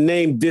 Like, the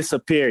name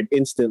disappeared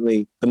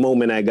instantly the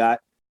moment I got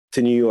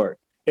to New York.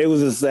 It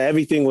was just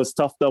everything was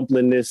Tough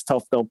Dumplin this,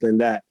 Tough Dumplin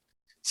that.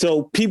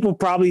 So people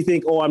probably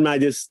think, oh, I'm not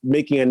just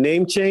making a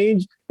name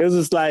change. It was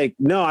just like,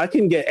 no, I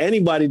can get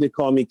anybody to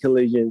call me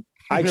Collision.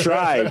 I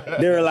tried.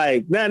 They were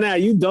like, nah,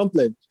 you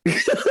Dumplin.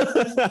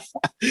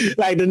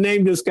 Like, the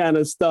name just kind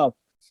of stuck.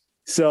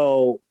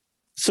 So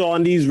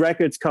on these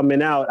records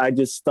coming out, I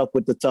just stuck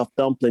with the Tough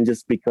Dumplin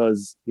just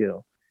because, you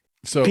know,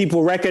 so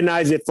people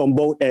recognize it from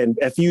both ends.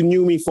 If you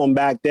knew me from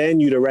back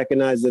then, you'd have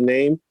recognized the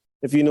name.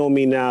 If you know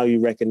me now, you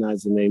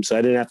recognize the name. So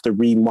I didn't have to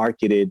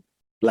remarket it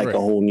like a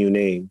whole new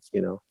name, you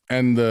know.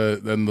 And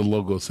then the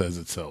logo says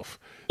itself.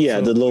 Yeah,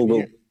 so the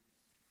logo.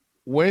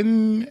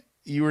 When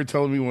you were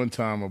telling me one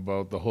time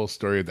about the whole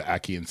story of the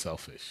Aki and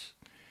Selfish,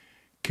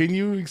 can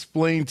you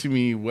explain to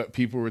me what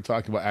people were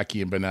talking about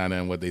Aki and Banana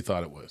and what they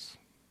thought it was?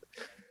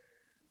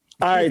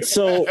 All right,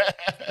 so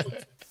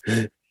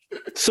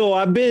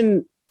I've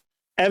been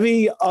I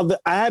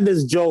had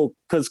this joke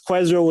because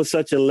Quezro was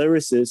such a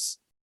lyricist.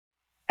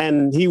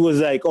 And he was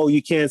like, oh,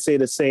 you can't say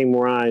the same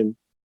rhyme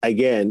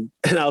again.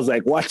 And I was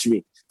like, watch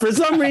me. For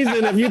some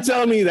reason, if you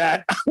tell me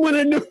that, I'm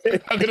going to do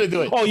it. I'm going to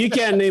do it. Oh, you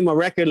can't name a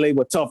record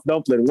label Tough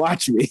Dumplin.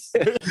 Watch me.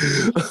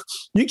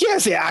 You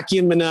can't say Aki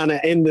and Banana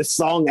in the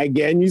song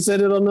again. You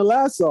said it on the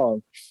last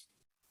song.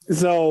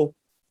 So,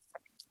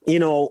 you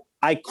know,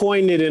 I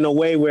coined it in a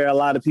way where a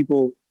lot of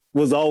people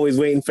was always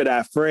waiting for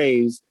that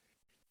phrase.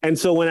 And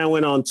so when I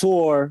went on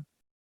tour,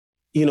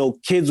 you know,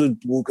 kids would,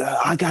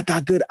 I got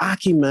that good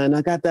Aki, man.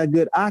 I got that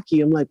good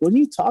Aki. I'm like, what are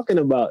you talking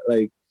about?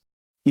 Like,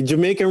 your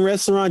Jamaican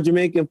restaurant,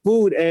 Jamaican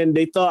food, and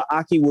they thought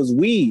Aki was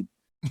weed.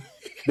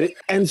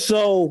 And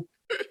so,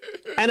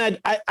 and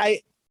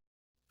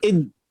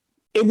it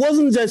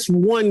wasn't just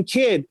one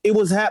kid. It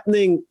was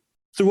happening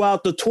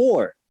throughout the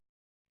tour.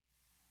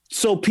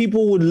 So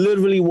people would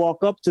literally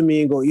walk up to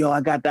me and go, yo, I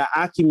got that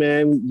Aki,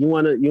 man. You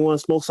wanna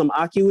smoke some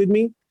Aki with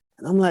me?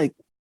 And I'm like,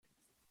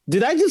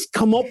 did I just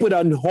come up with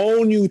a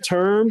whole new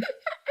term?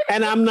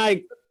 And I'm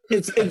like,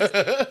 it's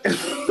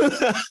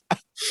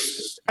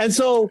and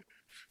so,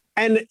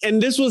 and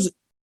this was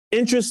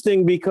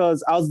interesting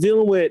because I was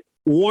dealing with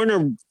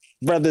Warner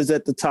Brothers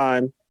at the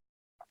time.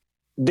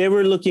 They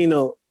were looking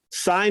to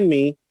sign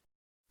me,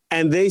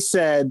 and they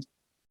said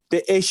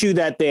the issue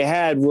that they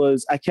had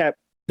was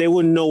they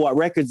wouldn't know what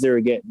records they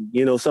were getting.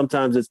 You know,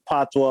 sometimes it's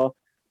patois,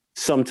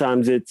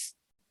 sometimes it's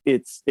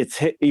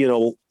you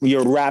know,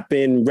 you're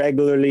rapping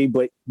regularly,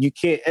 but you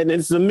can't, and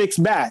it's a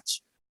mixed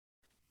batch.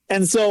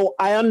 And so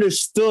I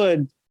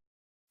understood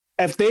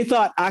if they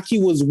thought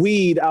Aki was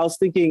weed, I was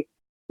thinking,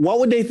 what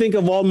would they think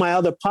of all my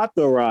other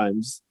patois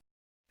rhymes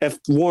if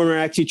Warner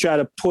actually tried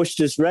to push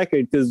this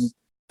record? Because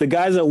the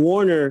guys at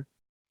Warner,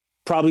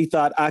 probably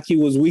thought Aki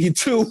was weed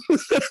too.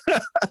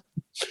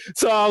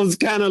 So I was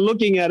kind of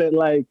looking at it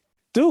like,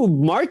 dude,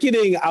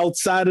 marketing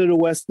outside of the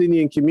West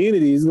Indian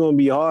community is going to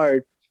be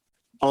hard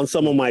on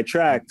some of my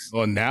tracks.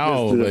 Well,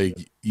 now, like,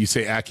 you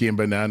say Aki and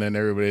banana and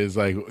everybody is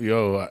like,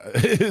 yo,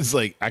 it's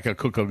like, I can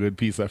cook a good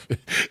piece of it.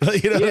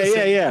 Like, you know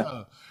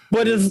Yeah.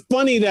 But it's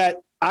funny that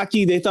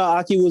they thought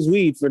Aki was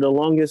weed for the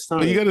longest time.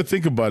 Well, you got to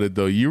think about it,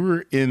 though. You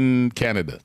were in Canada.